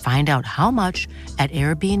 Find out how much at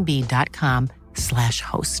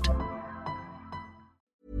airbnb.com/host.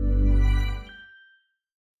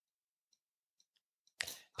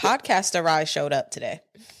 Podcaster Rise showed up today.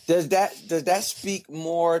 Does that speak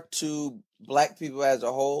more to black people as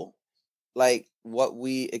a whole? Like what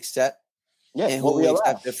we accept and who we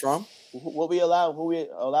accept it from? What we allow, who we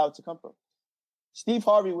allow it to come from. Steve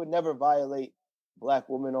Harvey would never violate black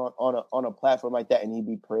women on a platform like that and he'd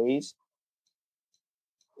be praised.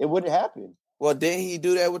 It wouldn't happen. Well, didn't he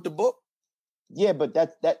do that with the book? Yeah, but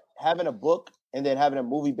that having a book and then having a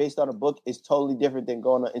movie based on a book is totally different than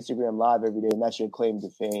going on Instagram Live every day and that's your claim to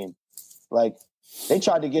fame. Like, they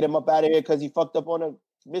tried to get him up out of here because he fucked up on a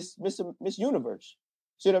Miss Universe.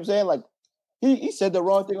 See what I'm saying? Like, he said the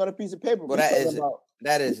wrong thing on a piece of paper. Well, that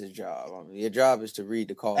is his job. I mean, your job is to read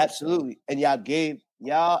the call. Absolutely. And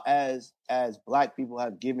y'all as black people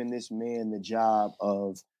have given this man the job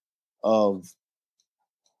of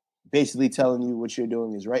basically telling you what you're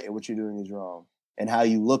doing is right and what you're doing is wrong. And how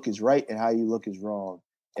you look is right and how you look is wrong.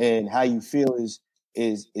 And how you feel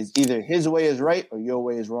is either his way is right or your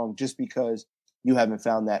way is wrong just because you haven't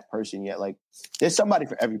found that person yet. Like, there's somebody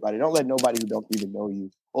for everybody. Don't let nobody who don't even know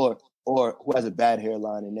you or who has a bad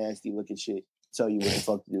hairline and nasty looking shit tell you what the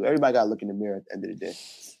fuck to do. Everybody got to look in the mirror at the end of the day.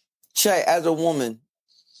 Che, as a woman,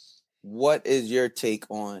 what is your take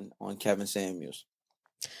on Kevin Samuels?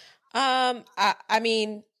 I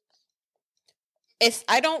mean,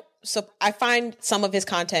 I find some of his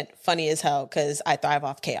content funny as hell because I thrive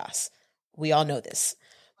off chaos. We all know this.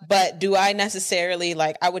 But do I necessarily,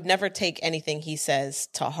 I would never take anything he says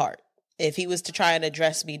to heart. If he was to try and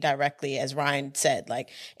address me directly, as Ryan said,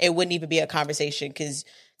 it wouldn't even be a conversation because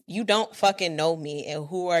you don't fucking know me. And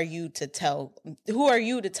who are you to tell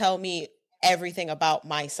me everything about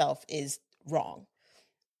myself is wrong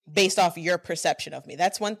based off your perception of me?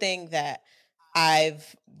 That's one thing that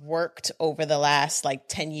I've worked over the last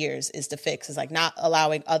 10 years is to fix, is not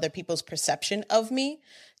allowing other people's perception of me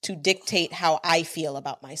to dictate how I feel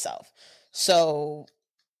about myself. So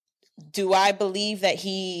do I believe that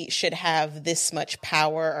he should have this much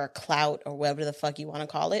power or clout or whatever the fuck you want to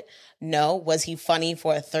call it? No. Was he funny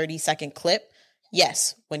for a 30-second clip?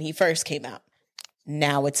 Yes, when he first came out.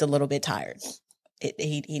 Now it's a little bit tired.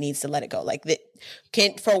 He needs to let it go.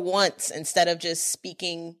 For once, instead of just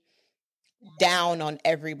speaking down on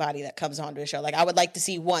everybody that comes onto the show, I would like to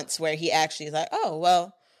see once where he actually is oh,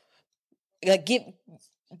 well,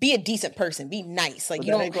 be a decent person, be nice. You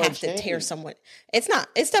don't have to tear someone. It's not.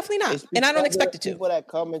 It's definitely not. And I don't expect it to. People that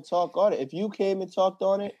come and talk on it. If you came and talked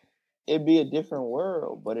on it, it'd be a different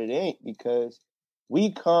world. But it ain't, because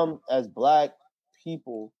we come as Black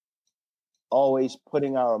people always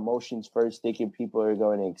putting our emotions first, thinking people are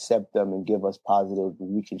going to accept them and give us positive,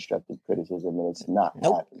 reconstructive criticism, and it's not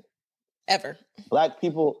happening. Ever. Black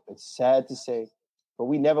people, it's sad to say, but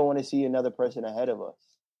we never want to see another person ahead of us.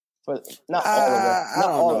 But not all of us. I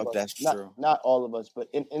don't know if that's true. Not all of us, but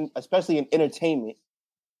especially in entertainment,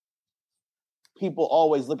 people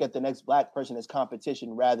always look at the next Black person as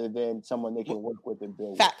competition rather than someone they can work with and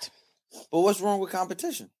build. Fact. But what's wrong with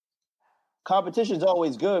competition? Competition is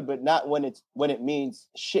always good, but not when it means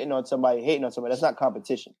shitting on somebody, hating on somebody. That's not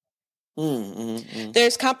competition.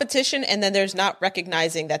 There's competition, and then there's not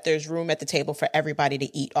recognizing that there's room at the table for everybody to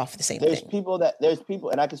eat off the same thing. There's people,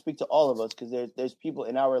 and I can speak to all of us, because there's people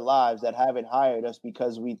in our lives that haven't hired us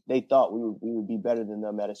because they thought we would be better than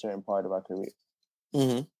them at a certain part of our career.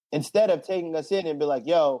 Mm-hmm. Instead of taking us in and be like,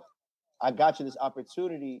 yo, I got you this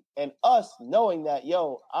opportunity, and us knowing that,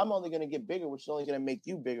 yo, I'm only going to get bigger, which is only going to make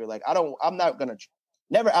you bigger. I'm not going to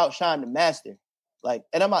never outshine the master.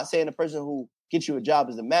 And I'm not saying the person who get you a job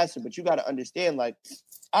as a master, but you got to understand,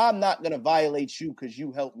 I'm not going to violate you because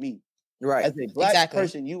you helped me. Right. As a Black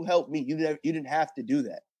person, you helped me. You didn't have to do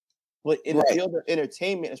that. But in the field of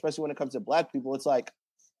entertainment, especially when it comes to Black people, it's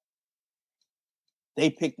they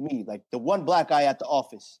picked me. The one Black guy at the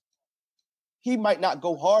office, he might not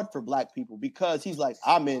go hard for Black people because he's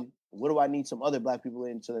I'm in. What do I need some other Black people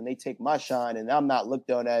in? So then they take my shine, and I'm not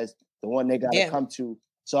looked on as the one they got to come to.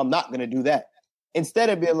 So I'm not going to do that. Instead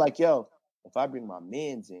of being yo, if I bring my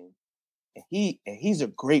mans in, and he's a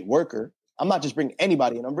great worker, I'm not just bringing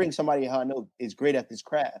anybody in. I'm bringing somebody who I know is great at this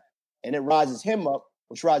craft. And it rises him up,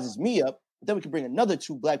 which rises me up. But then we can bring another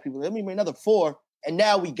 2 Black people. Then we bring another 4. And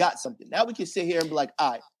now we got something. Now we can sit here and be all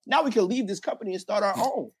right, now we can leave this company and start our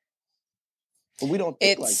own. But we don't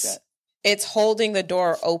think like that. It's holding the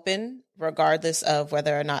door open, regardless of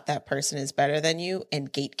whether or not that person is better than you,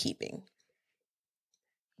 and gatekeeping.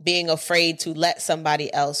 Being afraid to let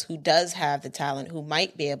somebody else who does have the talent, who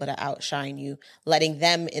might be able to outshine you, letting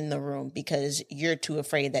them in the room because you're too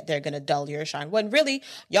afraid that they're going to dull your shine. When really,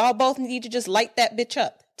 y'all both need to just light that bitch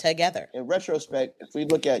up together. In retrospect, if we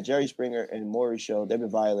look at Jerry Springer and Maury's show, they've been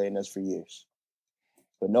violating us for years.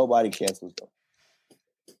 But nobody cancels them.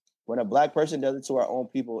 When a Black person does it to our own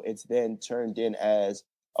people, it's then turned in as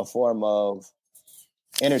a form of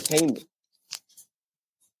entertainment.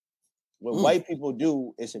 What white people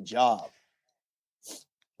do, it's a job.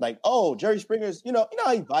 Jerry Springer's, you know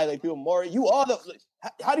how you violate people, Maury. You are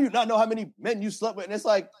how do you not know how many men you slept with? And it's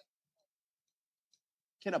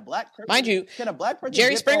can a Black person, mind you,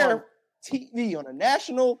 Jerry Springer on TV on a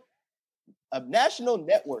national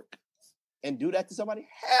network and do that to somebody?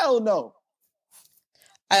 Hell no.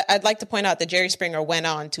 I'd like to point out that Jerry Springer went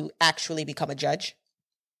on to actually become a judge.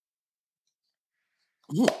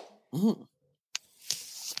 Mm-hmm.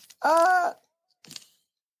 I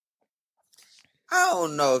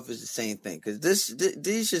don't know if it's the same thing, because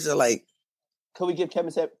these shits are Could we give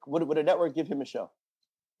Kevin Samuels? Would a network give him a show?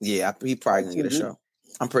 Yeah, he probably gonna get a show.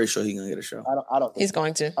 I'm pretty sure he's gonna get a show. I don't think he's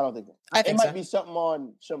going to. I don't think so. I think it might be something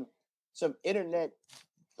on some internet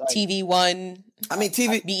TV One. I mean,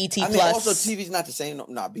 TV, BET I mean, Plus. also TV's not the same.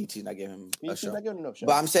 No, BET's not giving him a BET's show. not giving him no show.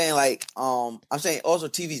 But I'm saying like, I'm saying also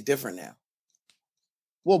TV's different now.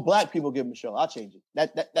 Well, black people give him a show. I'll change it.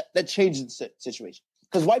 That changes the situation.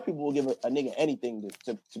 Because white people will give a nigga anything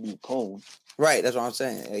to be cold. Right, that's what I'm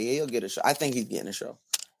saying. Yeah, he'll get a show. I think he's getting a show.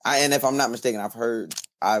 And if I'm not mistaken, I've heard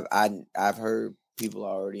people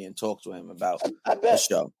already in talks with him about the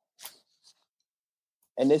show.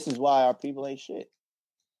 And this is why our people ain't shit.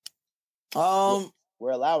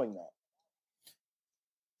 We're allowing that.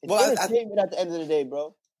 It's entertainment at the end of the day,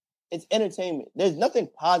 bro. It's entertainment. There's nothing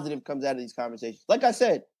positive comes out of these conversations. Like I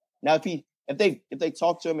said, now if they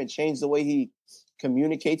talk to him and change the way he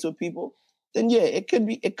communicates with people, then yeah, it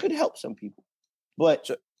could help some people. But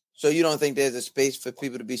so you don't think there's a space for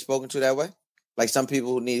people to be spoken to that way? Like some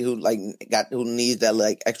people who need that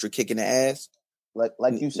like extra kick in the ass?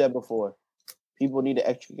 Like you said before, people need an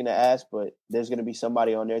extra kick in the ass, but there's gonna be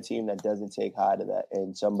somebody on their team that doesn't take high to that,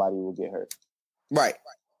 and somebody will get hurt. Right.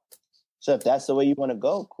 So if that's the way you want to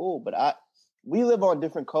go, cool. But we live on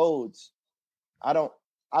different codes. I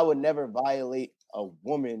would never violate a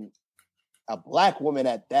woman, a black woman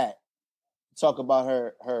at that. Talk about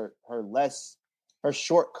her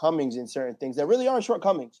shortcomings in certain things that really aren't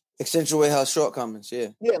shortcomings. Accentuate her shortcomings, yeah.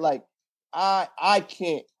 Yeah, like I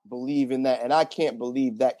can't believe in that, and I can't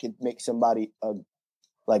believe that could make somebody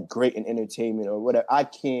like great in entertainment or whatever. I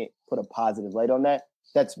can't put a positive light on that.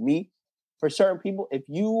 That's me. For certain people, if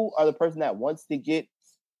you are the person that wants to get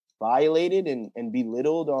violated and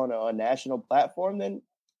belittled on a national platform, then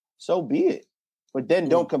so be it. But then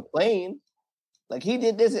don't complain. Like he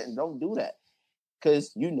did this and don't do that.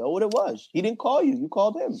 Because you know what it was. He didn't call you. You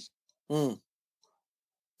called him.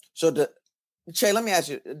 So Che, let me ask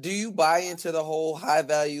you, do you buy into the whole high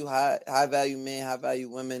value men, high value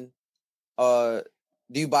women? Do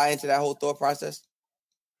you buy into that whole thought process?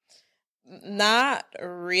 Not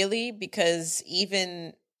really, because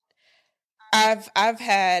even I've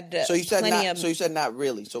had so you said plenty not, of... So you said not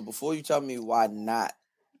really. So before you tell me why not,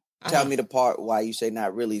 tell me the part why you say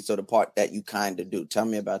not really. So the part that you kind of do. Tell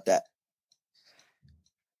me about that.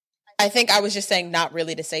 I think I was just saying not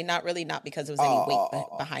really to say not really, not because there was any weight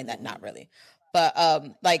behind that not really. But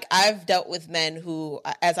like I've dealt with men who,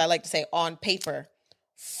 as I like to say, on paper,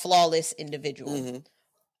 flawless individual. Mm-hmm.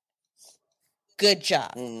 Good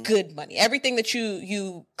job, good money, everything that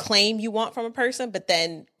you claim you want from a person, but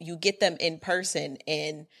then you get them in person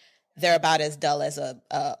and they're about as dull as a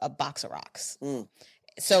box of rocks.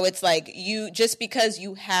 So it's like just because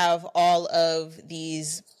you have all of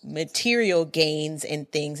these material gains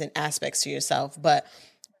and things and aspects to yourself, but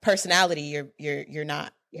personality, you're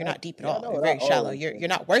not deep at all. You're very shallow. You're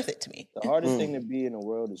not worth it to me. The hardest thing to be in the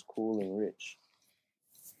world is cool and rich.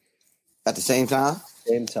 At the same time?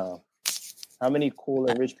 Same time. How many cool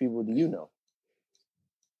and rich people do you know?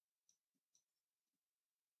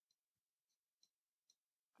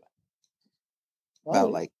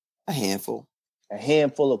 About like a handful. A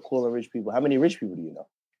handful of cool and rich people. How many rich people do you know?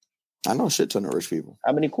 I know a shit ton of rich people.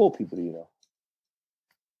 How many cool people do you know?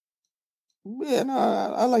 Yeah, no,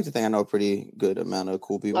 I like to think I know a pretty good amount of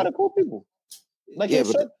cool people. A lot of cool people. Like your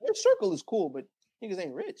circle is cool, but niggas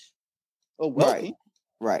ain't rich or wealthy.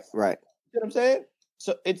 Right. You know what I'm saying?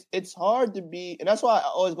 So it's hard to be, and that's why I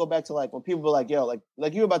always go back to like when people are like, yo, like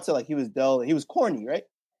you were about to say, like he was dull, he was corny, right?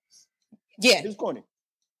 Yeah, he was corny.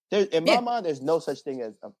 In my mind, there's no such thing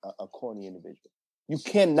as a corny individual.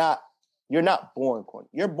 You're not born corny.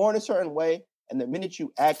 You're born a certain way, and the minute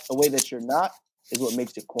you act a way that you're not is what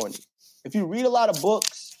makes it corny. If you read a lot of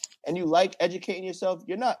books and you like educating yourself,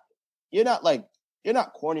 you're not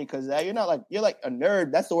corny because of that. You're like a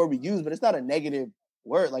nerd. That's the word we use, but it's not a negative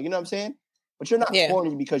word. Like, you know what I'm saying? But you're not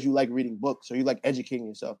corny because you like reading books or you like educating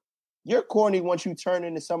yourself. You're corny once you turn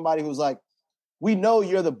into somebody who's like, we know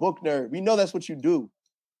you're the book nerd. We know that's what you do.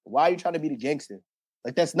 Why are you trying to be the gangster?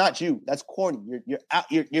 Like, that's not you. That's corny.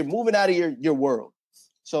 You're moving out of your world.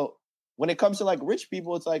 So when it comes to like rich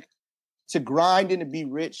people, it's like to grind and to be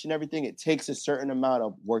rich and everything, it takes a certain amount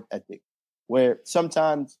of work ethic where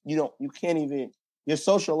sometimes your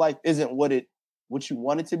social life isn't what you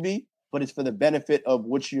want it to be, but it's for the benefit of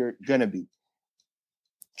what you're going to be.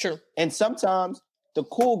 True. And sometimes the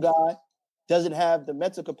cool guy doesn't have the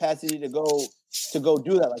mental capacity to go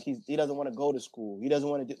do that. Like he doesn't want to go to school. He doesn't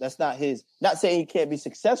want to do, that's not his, not saying he can't be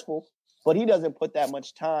successful, but he doesn't put that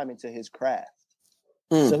much time into his craft.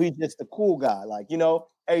 So he's just the cool guy. Like,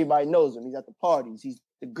 everybody knows him. He's at the parties.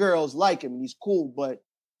 The girls like him and he's cool, but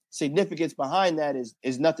significance behind that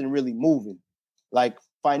is nothing really moving. Like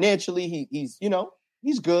financially, he's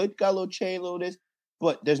good, got a little chain, a little this,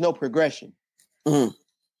 but there's no progression.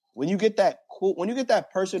 when you get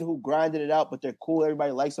that person who grinded it out, but they're cool,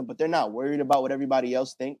 everybody likes them, but they're not worried about what everybody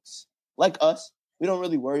else thinks. Like us, we don't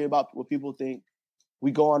really worry about what people think.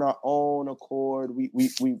 We go on our own accord. We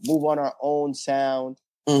move on our own sound.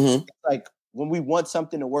 Mm-hmm. Like when we want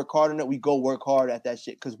something to work hard on it, we go work hard at that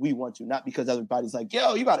shit because we want to, not because everybody's like,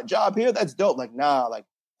 yo, you got a job here? That's dope. Like, nah, like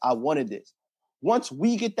I wanted this. Once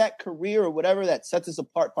we get that career or whatever that sets us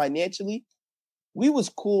apart financially, we was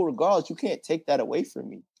cool regardless. You can't take that away from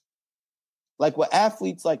me. Like with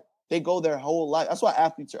athletes, like they go their whole life. That's why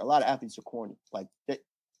a lot of athletes are corny. Like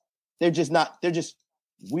they're just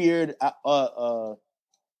weird.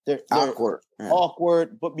 They're Awkward. Yeah.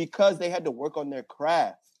 awkward, but because they had to work on their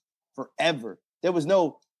craft forever. There was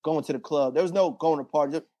no going to the club. There was no going to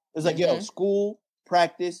parties. It was like, yo, school,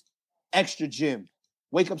 practice, extra gym.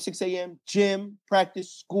 Wake up 6 a.m., gym,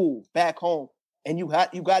 practice, school, back home. And you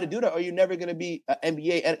got to do that or you're never going to be an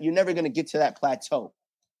NBA. And you're never going to get to that plateau.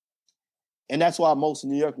 And that's why most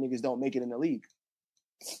New York niggas don't make it in the league.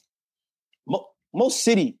 Most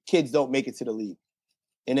city kids don't make it to the league.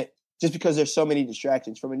 And it just because there's so many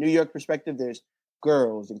distractions. From a New York perspective, there's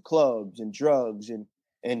girls and clubs and drugs and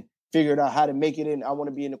figuring out how to make it in. I want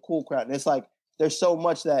to be in the cool crowd. And it's like, there's so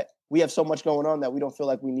much that we have so much going on that we don't feel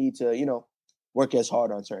like we need to, work as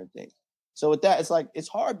hard on certain things. So with that, it's like, it's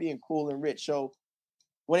hard being cool and rich. So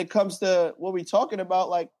when it comes to what we're talking about,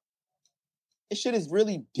 like, this shit is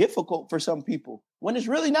really difficult for some people when it's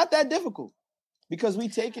really not that difficult because we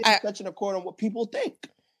take it in such an accord on what people think.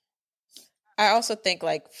 I also think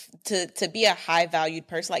like to be a high valued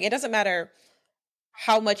person, like it doesn't matter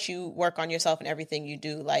how much you work on yourself and everything you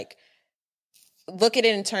do, like look at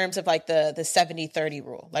it in terms of like the 70-30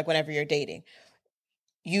 rule. Like whenever you're dating,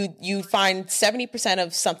 you find 70%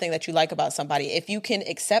 of something that you like about somebody. If you can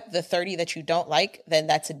accept the 30 that you don't like, then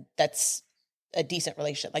that's a decent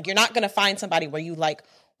relationship. Like you're not going to find somebody where you like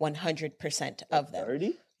 100% of them.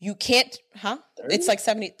 30? You can't, 30? It's like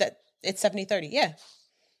 70, it's 70-30. Yeah.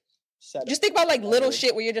 Just think about like little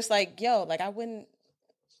shit where you're just like, yo, like I wouldn't,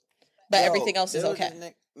 but everything else is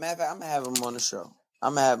okay. Matter of fact, I'm gonna have him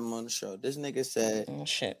on the show. This nigga said, oh,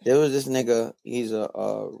 shit. There was this nigga, he's a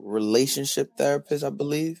relationship therapist, I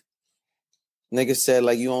believe. Nigga said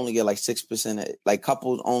like you only get like 6% of like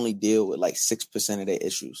couples only deal with like 6% of their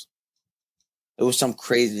issues. It was some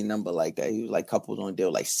crazy number like that. He was like couples only deal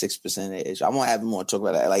with like 6% of their issues. I'm gonna have him on talk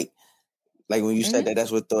about that. Like when you said that, that's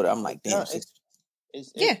what thought. I'm like, damn.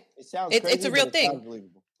 It sounds crazy, it's a real thing.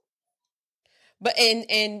 But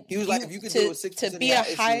and he was like, if you could do it 6% to be a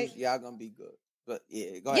high, issues, y'all gonna be good. But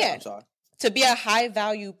yeah, go ahead. Yeah. I'm sorry. To be a high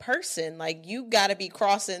value person, like you got to be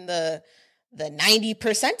crossing the 90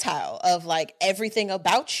 percentile of like everything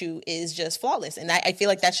about you is just flawless. And I feel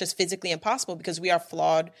like that's just physically impossible because we are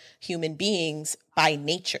flawed human beings by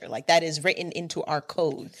nature. Like that is written into our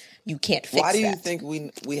code. You can't fix that. Why do you think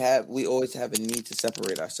we always have a need to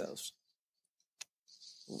separate ourselves?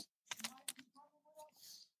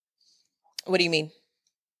 What do you mean?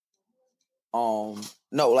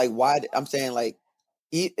 No, like why I'm saying like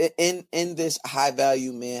in this high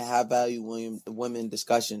value men, high value women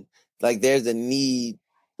discussion, like there's a need,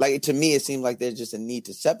 like to me it seems like there's just a need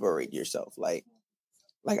to separate yourself. Like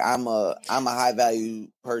I'm a high value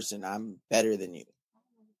person, I'm better than you.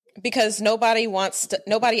 Because nobody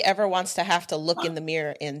ever wants to have to look in the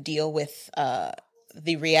mirror and deal with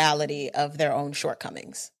the reality of their own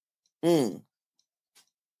shortcomings.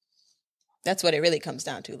 That's what it really comes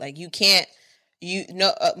down to. Like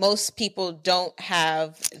most people don't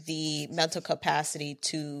have the mental capacity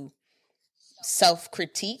to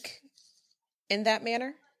self-critique in that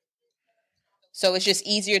manner. So it's just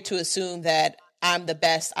easier to assume that I'm the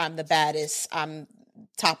best, I'm the baddest, I'm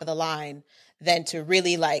top of the line than to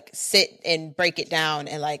really like sit and break it down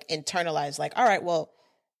and like internalize like, all right, well,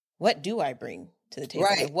 what do I bring to the table?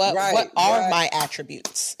 Right, What are my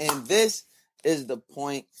attributes? And this is the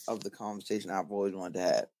point of the conversation I've always wanted to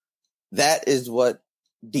have. That is what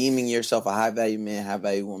deeming yourself a high value man, high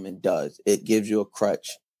value woman does. It gives you a crutch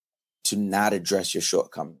to not address your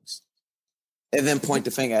shortcomings and then point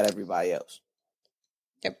the finger at everybody else.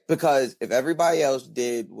 Yep. Because if everybody else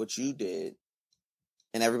did what you did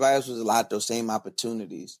and everybody else was allowed those same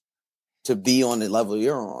opportunities to be on the level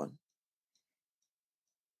you're on,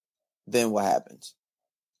 then what happens?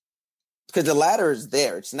 Because the ladder is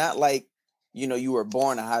there. It's not like, you were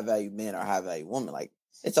born a high value man or a high value woman. Like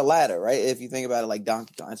it's a ladder, right? If you think about it like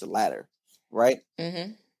Donkey Kong, it's a ladder, right?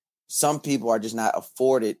 Mm-hmm. Some people are just not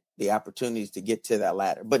afforded the opportunities to get to that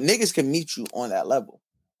ladder, but niggas can meet you on that level.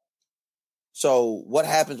 So what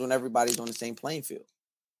happens when everybody's on the same playing field?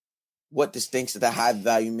 What distincts the high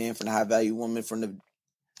value man from the high value woman from the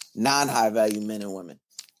non-high value men and women?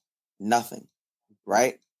 Nothing,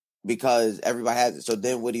 right? Because everybody has it. So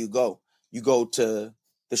then where do you go? You go to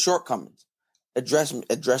the shortcomings. Address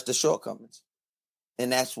the shortcomings.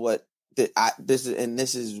 And that's what this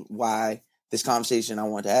is why this conversation I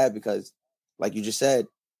want to have, because like you just said,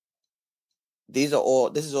 this is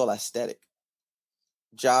all aesthetic.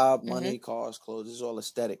 Job, money, cars, clothes, this is all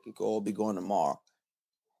aesthetic. It could all be going tomorrow.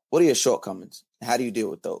 What are your shortcomings? How do you deal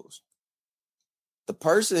with those? The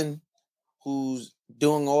person who's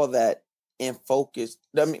doing all that and focused,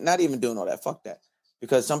 I mean, not even doing all that, fuck that.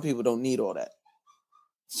 Because some people don't need all that.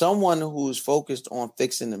 Someone who's focused on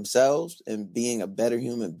fixing themselves and being a better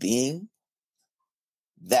human being,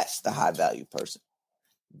 that's the high value person.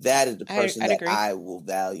 That is the person that I will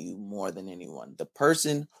value more than anyone. The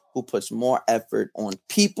person who puts more effort on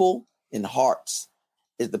people and hearts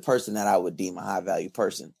is the person that I would deem a high value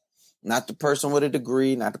person. Not the person with a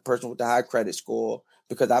degree, not the person with the high credit score,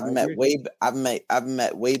 because I've met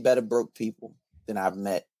way better broke people than I've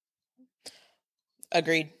met.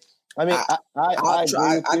 Agreed. I mean, I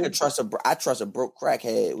trust a broke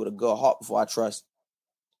crackhead with a good heart before I trust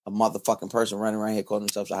a motherfucking person running around here calling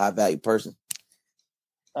themselves a high value person.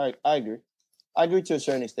 I agree. I agree to a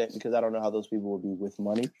certain extent, because I don't know how those people will be with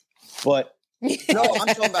money, but no, I'm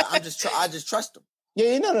talking about I just trust them.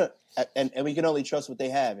 Yeah, no, and we can only trust what they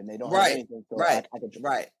have, and they don't have anything. So right. I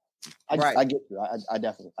get you. I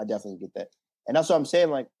definitely get that, and that's what I'm saying.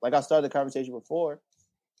 Like I started the conversation before.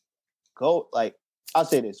 I'll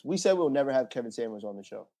say this: we said we'll never have Kevin Samuels on the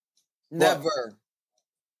show. Never. But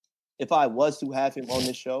if I was to have him on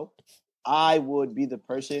this show, I would be the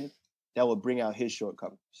person that would bring out his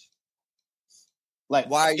shortcomings. Like,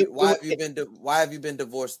 why have you been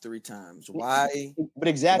divorced 3 times? Why? But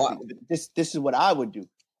exactly, this is what I would do.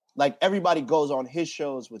 Like, everybody goes on his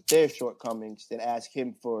shows with their shortcomings and ask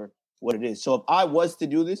him for what it is. So if I was to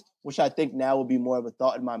do this, which I think now would be more of a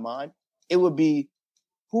thought in my mind, it would be,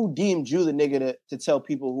 who deemed you the nigga to tell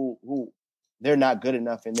people who they're not good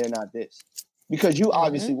enough and they're not this? Because you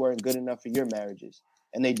obviously weren't good enough for your marriages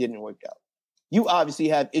and they didn't work out. You obviously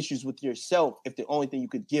have issues with yourself if the only thing you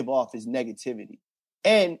could give off is negativity.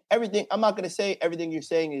 And everything, I'm not going to say everything you're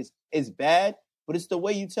saying is bad, but it's the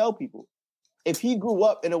way you tell people. If he grew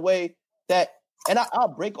up in a way that, and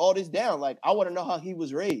I'll break all this down. Like, I want to know how he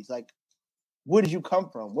was raised. Like, where did you come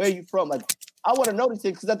from? Where are you from? Like, I want to know these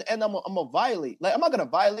things, because at the end, I'm going to violate. Like, I'm not going to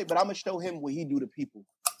violate, but I'm going to show him what he do to people.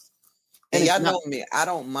 And y'all know me. I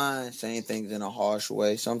don't mind saying things in a harsh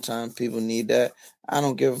way. Sometimes people need that. I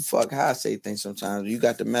don't give a fuck how I say things sometimes. You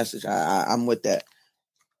got the message. I'm with that.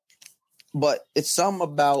 But it's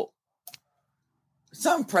something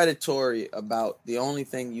predatory about the only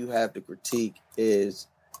thing you have to critique is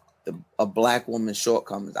a black woman's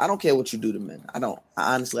shortcomings. I don't care what you do to men.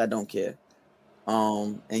 Honestly, I don't care.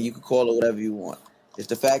 And you can call it whatever you want. It's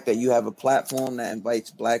the fact that you have a platform that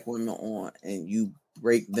invites black women on and you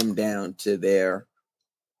break them down to their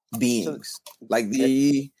beings.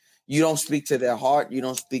 You don't speak to their heart. You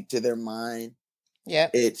don't speak to their mind. Yeah.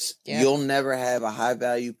 You'll never have a high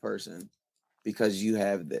value person because you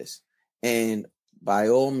have this. And by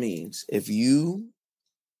all means,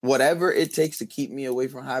 whatever it takes to keep me away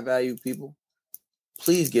from high value people,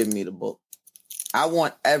 please give me the book. I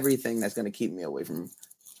want everything that's going to keep me away from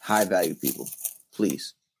high value people.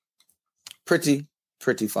 Please. Pretty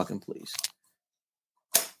fucking please.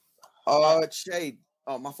 Shade.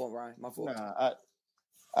 Oh, my fault, Ryan. My fault. Nah,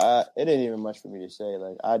 it ain't even much for me to say.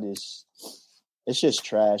 Like, it's just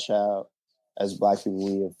trash how, as black people,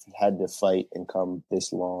 we have had to fight and come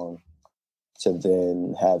this long to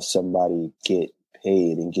then have somebody get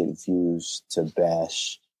paid and get views to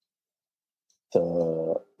bash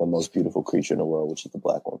the most beautiful creature in the world, which is the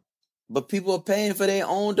black woman. But people are paying for their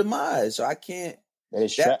own demise, so I can't.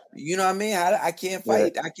 You know what I mean? I can't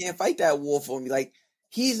fight. Yeah. I can't fight that war for me. Like,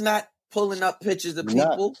 he's not pulling up pictures of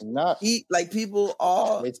people. People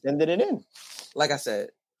are. They sending it in. Like I said,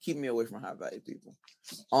 keep me away from high value people.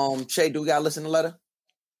 Shay, do we gotta listen to the letter?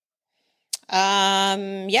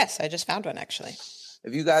 Yes, I just found one actually.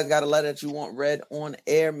 If you guys got a letter that you want read on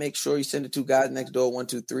air, make sure you send it to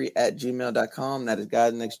guysnextdoor123@gmail.com. That is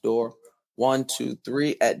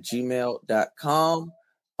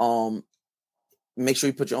guysnextdoor123@gmail.com. Make sure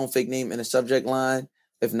you put your own fake name in the subject line.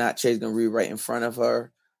 If not, Shay's gonna read right in front of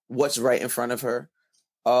her. What's right in front of her?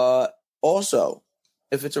 Also,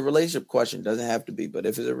 if it's a relationship question, doesn't have to be, but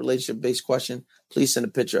if it's a relationship-based question, please send a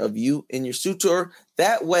picture of you and your suitor.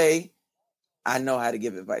 That way, I know how to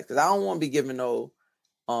give advice, because I don't want to be giving no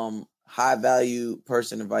high-value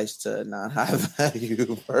person advice to a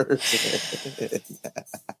non-high-value person.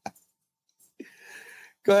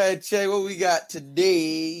 Go ahead, Shay. What we got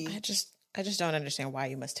today? I just don't understand why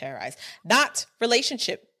you must terrorize. Not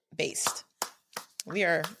relationship based. We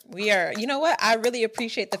are, you know what? I really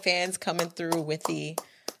appreciate the fans coming through with the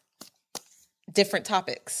different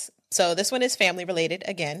topics. So this one is family related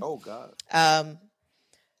again. Oh, God.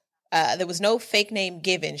 There was no fake name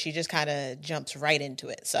given. She just kind of jumps right into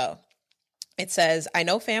it. So it says, I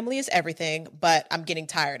know family is everything, but I'm getting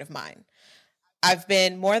tired of mine. I've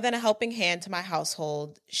been more than a helping hand to my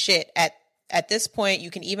household. Shit, at this point,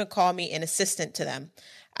 you can even call me an assistant to them.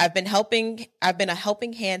 I've been a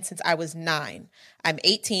helping hand since I was 9. I'm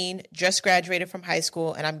 18, just graduated from high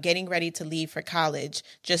school, and I'm getting ready to leave for college.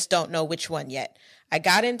 Just don't know which one yet. I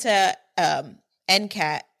got into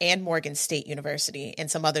NCAT and Morgan State University and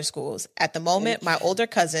some other schools. At the moment, my older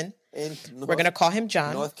cousin, we're going to call him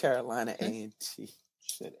John. North Carolina A&T.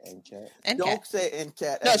 Said NCAT. NCAT. Don't say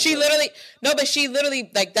NCAT. No, but she literally,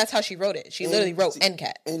 like, that's how she wrote it. She literally wrote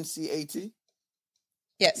NCAT. NCAT?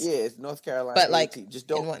 Yes. Yeah, it's North Carolina. But like, A&T. Just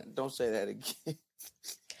don't say that again.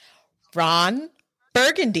 Ron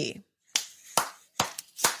Burgundy.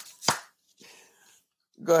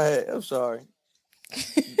 Go ahead. I'm sorry.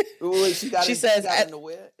 Wait, she got into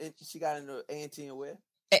where? She got into A&T and where?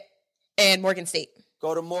 And Morgan State.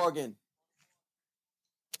 Go to Morgan.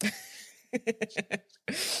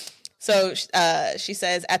 So she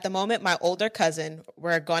says, at the moment, my older cousin,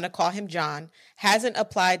 we're going to call him John, hasn't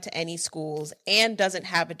applied to any schools and doesn't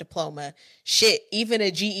have a diploma. Shit, even a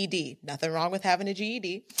GED. Nothing wrong with having a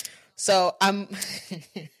GED. So I'm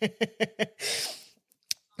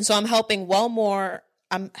helping well more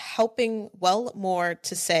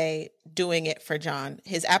to say doing it for John.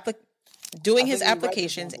 His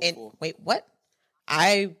applications and wait, what?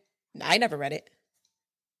 I never read it.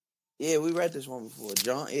 Yeah, we read this one before.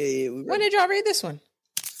 John, we read when did y'all read this one?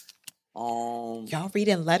 Y'all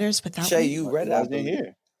reading letters without Shay, me? you read it. I didn't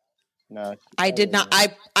hear. No, I did not.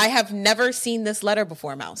 I have never seen this letter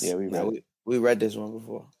before, Mouse. Yeah, we read this one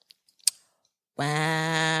before.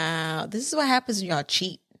 Wow, this is what happens when y'all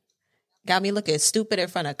cheat. Got me looking stupid in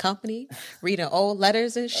front of company, reading old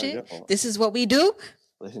letters and shit. This is what we do.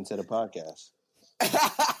 Listen to the podcast.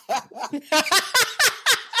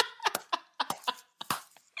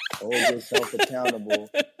 Hold yourself accountable.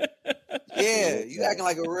 Yeah, you acting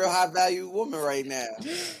like a real high value woman right now.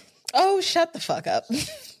 Oh, shut the fuck up.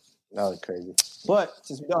 That was crazy. But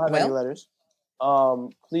since we don't have any letters,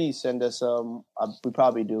 please send us some. We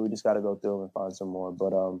probably do. We just got to go through them and find some more.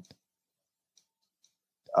 But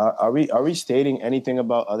are we stating anything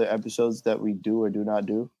about other episodes that we do or do not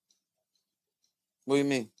do? What do you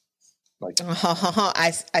mean? Like,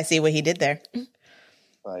 I see what he did there.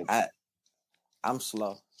 Like, I'm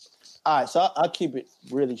slow. All right, so I'll keep it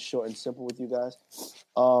really short and simple with you guys.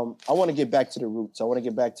 I want to get back to the roots. I want to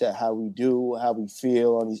get back to how we do, how we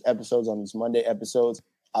feel on these episodes, on these Monday episodes.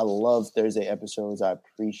 I love Thursday episodes. I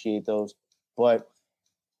appreciate those, but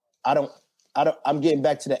I'm getting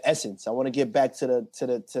back to the essence. I want to get back to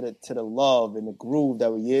the love and the groove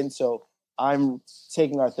that we're in. So I'm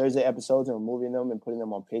taking our Thursday episodes and removing them and putting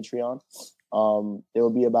them on Patreon. They will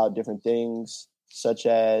be about different things, such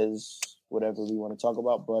as whatever we want to talk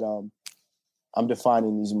about, but I'm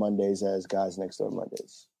defining these Mondays as Guys Next Door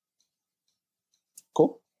Mondays.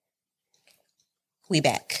 Cool? We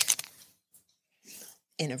back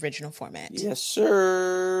in original format. Yes,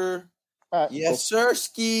 sir. All right, yes, sir.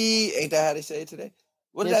 Ski. Ain't that how they say it today?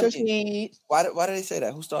 What does that mean? Why did they say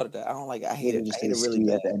that? Who started that? I don't like it. I hate it. I hate it really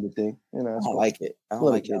bad. At the end of the thing. You know, I don't like it. I don't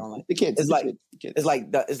like it. The kids. It's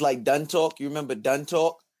like Dun Talk. You remember Dun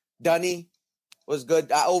Talk? Dunny was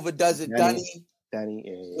good. I overdoes it. Dunny.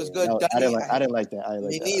 Was good. No, I didn't like that.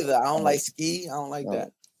 Me neither. I don't like Ski. I don't like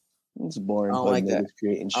that. It's boring. I don't like that.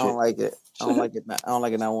 Creating shit. I don't like it. I don't like it. I don't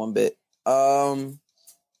like it not one bit. Yeah.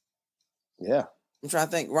 I'm trying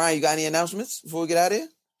to think. Ryan, you got any announcements before we get out of here?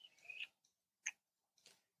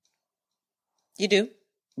 You do.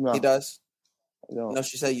 No. He does. I don't. No,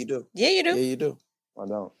 she said you do. Yeah, you do. Yeah, you do. I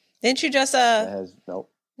don't. Didn't you just nope.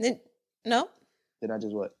 No? Did I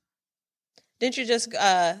just what? Didn't you just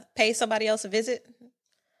pay somebody else a visit?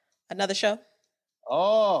 Another show?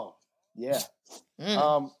 Oh, yeah.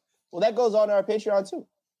 Well, that goes on our Patreon too.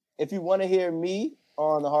 If you want to hear me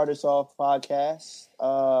on the Hard or Soft podcast,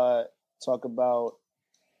 talk about,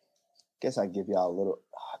 I guess I give y'all a little.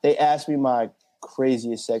 They asked me my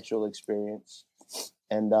craziest sexual experience,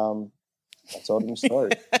 and I told them the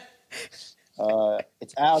story.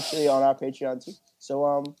 It's actually on our Patreon too.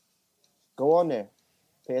 So go on there,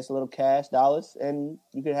 pay us a little cash, dollars, and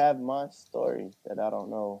you can have my story that I don't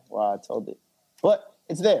know why I told it, but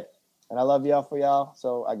it's there, and I love y'all for y'all,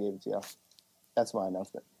 so I gave it to y'all. That's my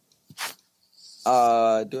announcement.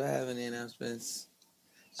 Do I have any announcements?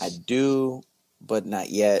 I do, but not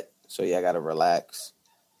yet. So yeah, I gotta relax.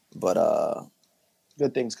 But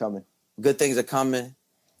good things coming. Good things are coming.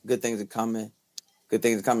 Good things are coming. Good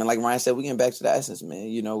things are coming. Like Ryan said, we getting back to the essence, man.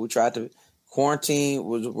 You know, we tried to quarantine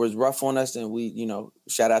was rough on us, and we, you know,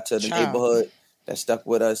 shout out to the neighborhood that stuck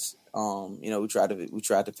with us. You know, we tried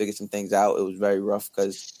to figure some things out. It was very rough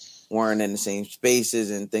because we weren't in the same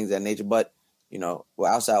spaces and things of that nature. But you know, we're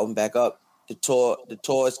outside, open back up. The tour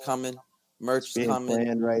is coming. Merch is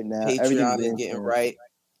coming right now. Patreon is getting right.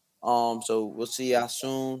 So we'll see y'all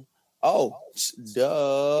soon. Oh,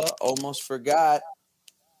 duh! Almost forgot.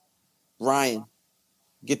 Ryan,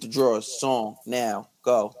 get the drawers song now.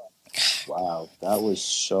 Go. Wow, that was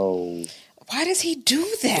so. Why does he do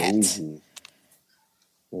that? Crazy.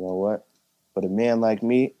 You know what? But a man like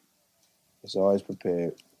me is always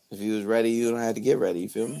prepared. If you was ready, you don't have to get ready. You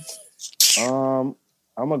feel me? I'm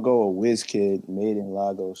gonna go with WizKid, Made in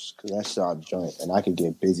Lagos, because that's our joint, and I could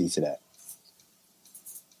get busy to that.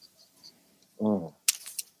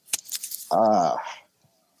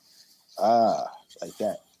 Like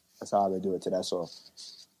that. That's how they do it to that song.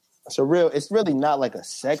 It's really not like a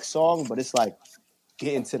sex song, but it's like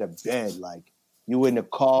getting to the bed, like you in the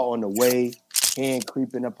car on the way, hand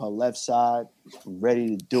creeping up her left side,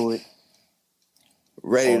 ready to do it.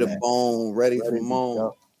 Ready to bone, ready for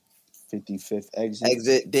moan. 55th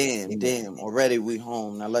exit. Damn. Already we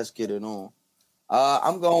home. Now let's get it on.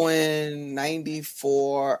 I'm going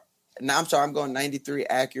 94. No, I'm sorry. I'm going 93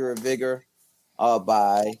 Acura Vigor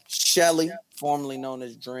by Shelly, formerly known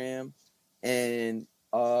as Dram, and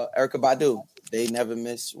Erykah Badu. They never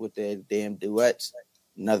miss with their damn duets.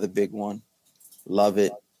 Another big one. Love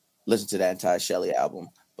it. Listen to that entire Shelly album.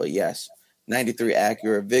 But yes, 93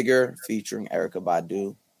 Acura Vigor featuring Erykah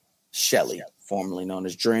Badu. Shelly, formerly known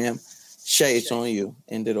as Dram. Shay, it's on you.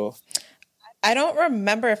 End it off. I don't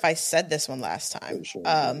remember if I said this one last time.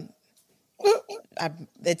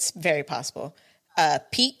 It's very possible.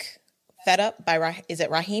 Peak, Fed Up by is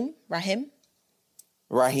it Raheem? Raheem.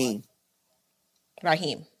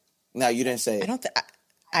 No, you didn't say it.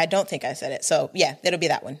 I don't think I said it. So yeah, it'll be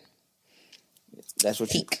that one. That's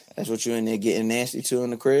what you in there getting nasty to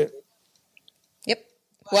in the crib? Yep.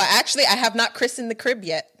 Well, actually, I have not christened the crib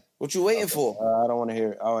yet. What you waiting for? I don't want to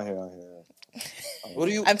hear it. I want to hear it. What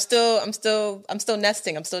do you? I'm still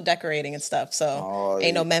nesting. I'm still decorating and stuff. So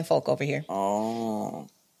ain't no menfolk over here. Oh,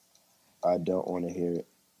 I don't want to hear it.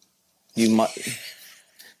 You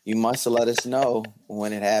must let us know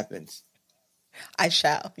when it happens. I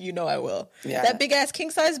shall. You know I will. Yeah. That big ass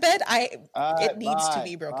king size bed. It needs to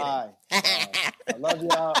be broken. I love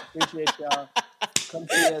y'all. Appreciate y'all. Come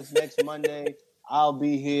see us next Monday. I'll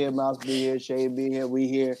be here. Mouse be here. Shay be here. We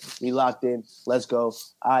here. We locked in. Let's go.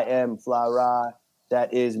 I am Fly Rye.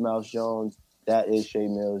 That is Mouse Jones. That is Shay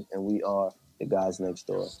Mills. And we are the guys next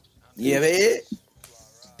door. Yeah, man.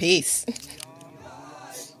 Peace.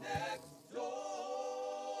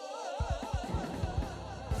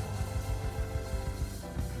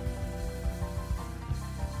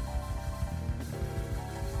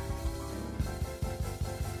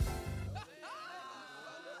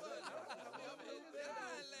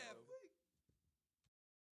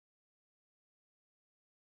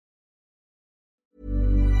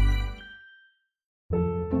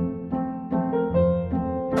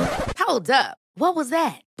 Hold up. What was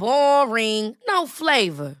that? Boring. No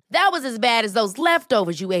flavor. That was as bad as those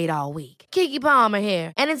leftovers you ate all week. Keke Palmer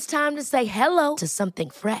here, and it's time to say hello to something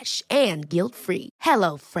fresh and guilt-free.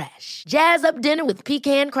 Hello Fresh. Jazz up dinner with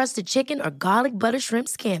pecan-crusted chicken or garlic butter shrimp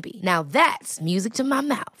scampi. Now that's music to my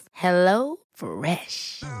mouth. Hello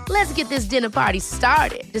Fresh. Let's get this dinner party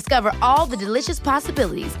started. Discover all the delicious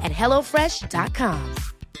possibilities at hellofresh.com.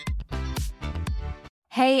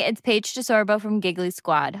 Hey, it's Paige DeSorbo from Giggly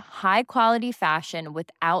Squad. High quality fashion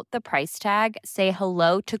without the price tag. Say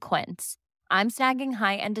hello to Quince. I'm snagging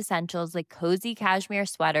high-end essentials like cozy cashmere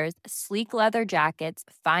sweaters, sleek leather jackets,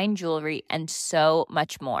 fine jewelry, and so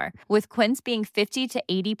much more. With Quince being 50 to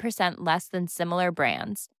 80% less than similar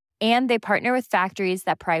brands. And they partner with factories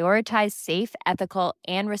that prioritize safe, ethical,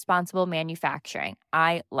 and responsible manufacturing.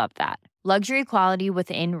 I love that. Luxury quality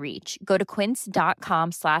within reach. Go to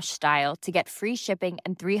quince.com/style to get free shipping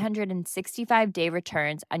and 365-day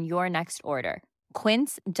returns on your next order.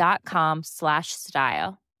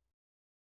 Quince.com/style.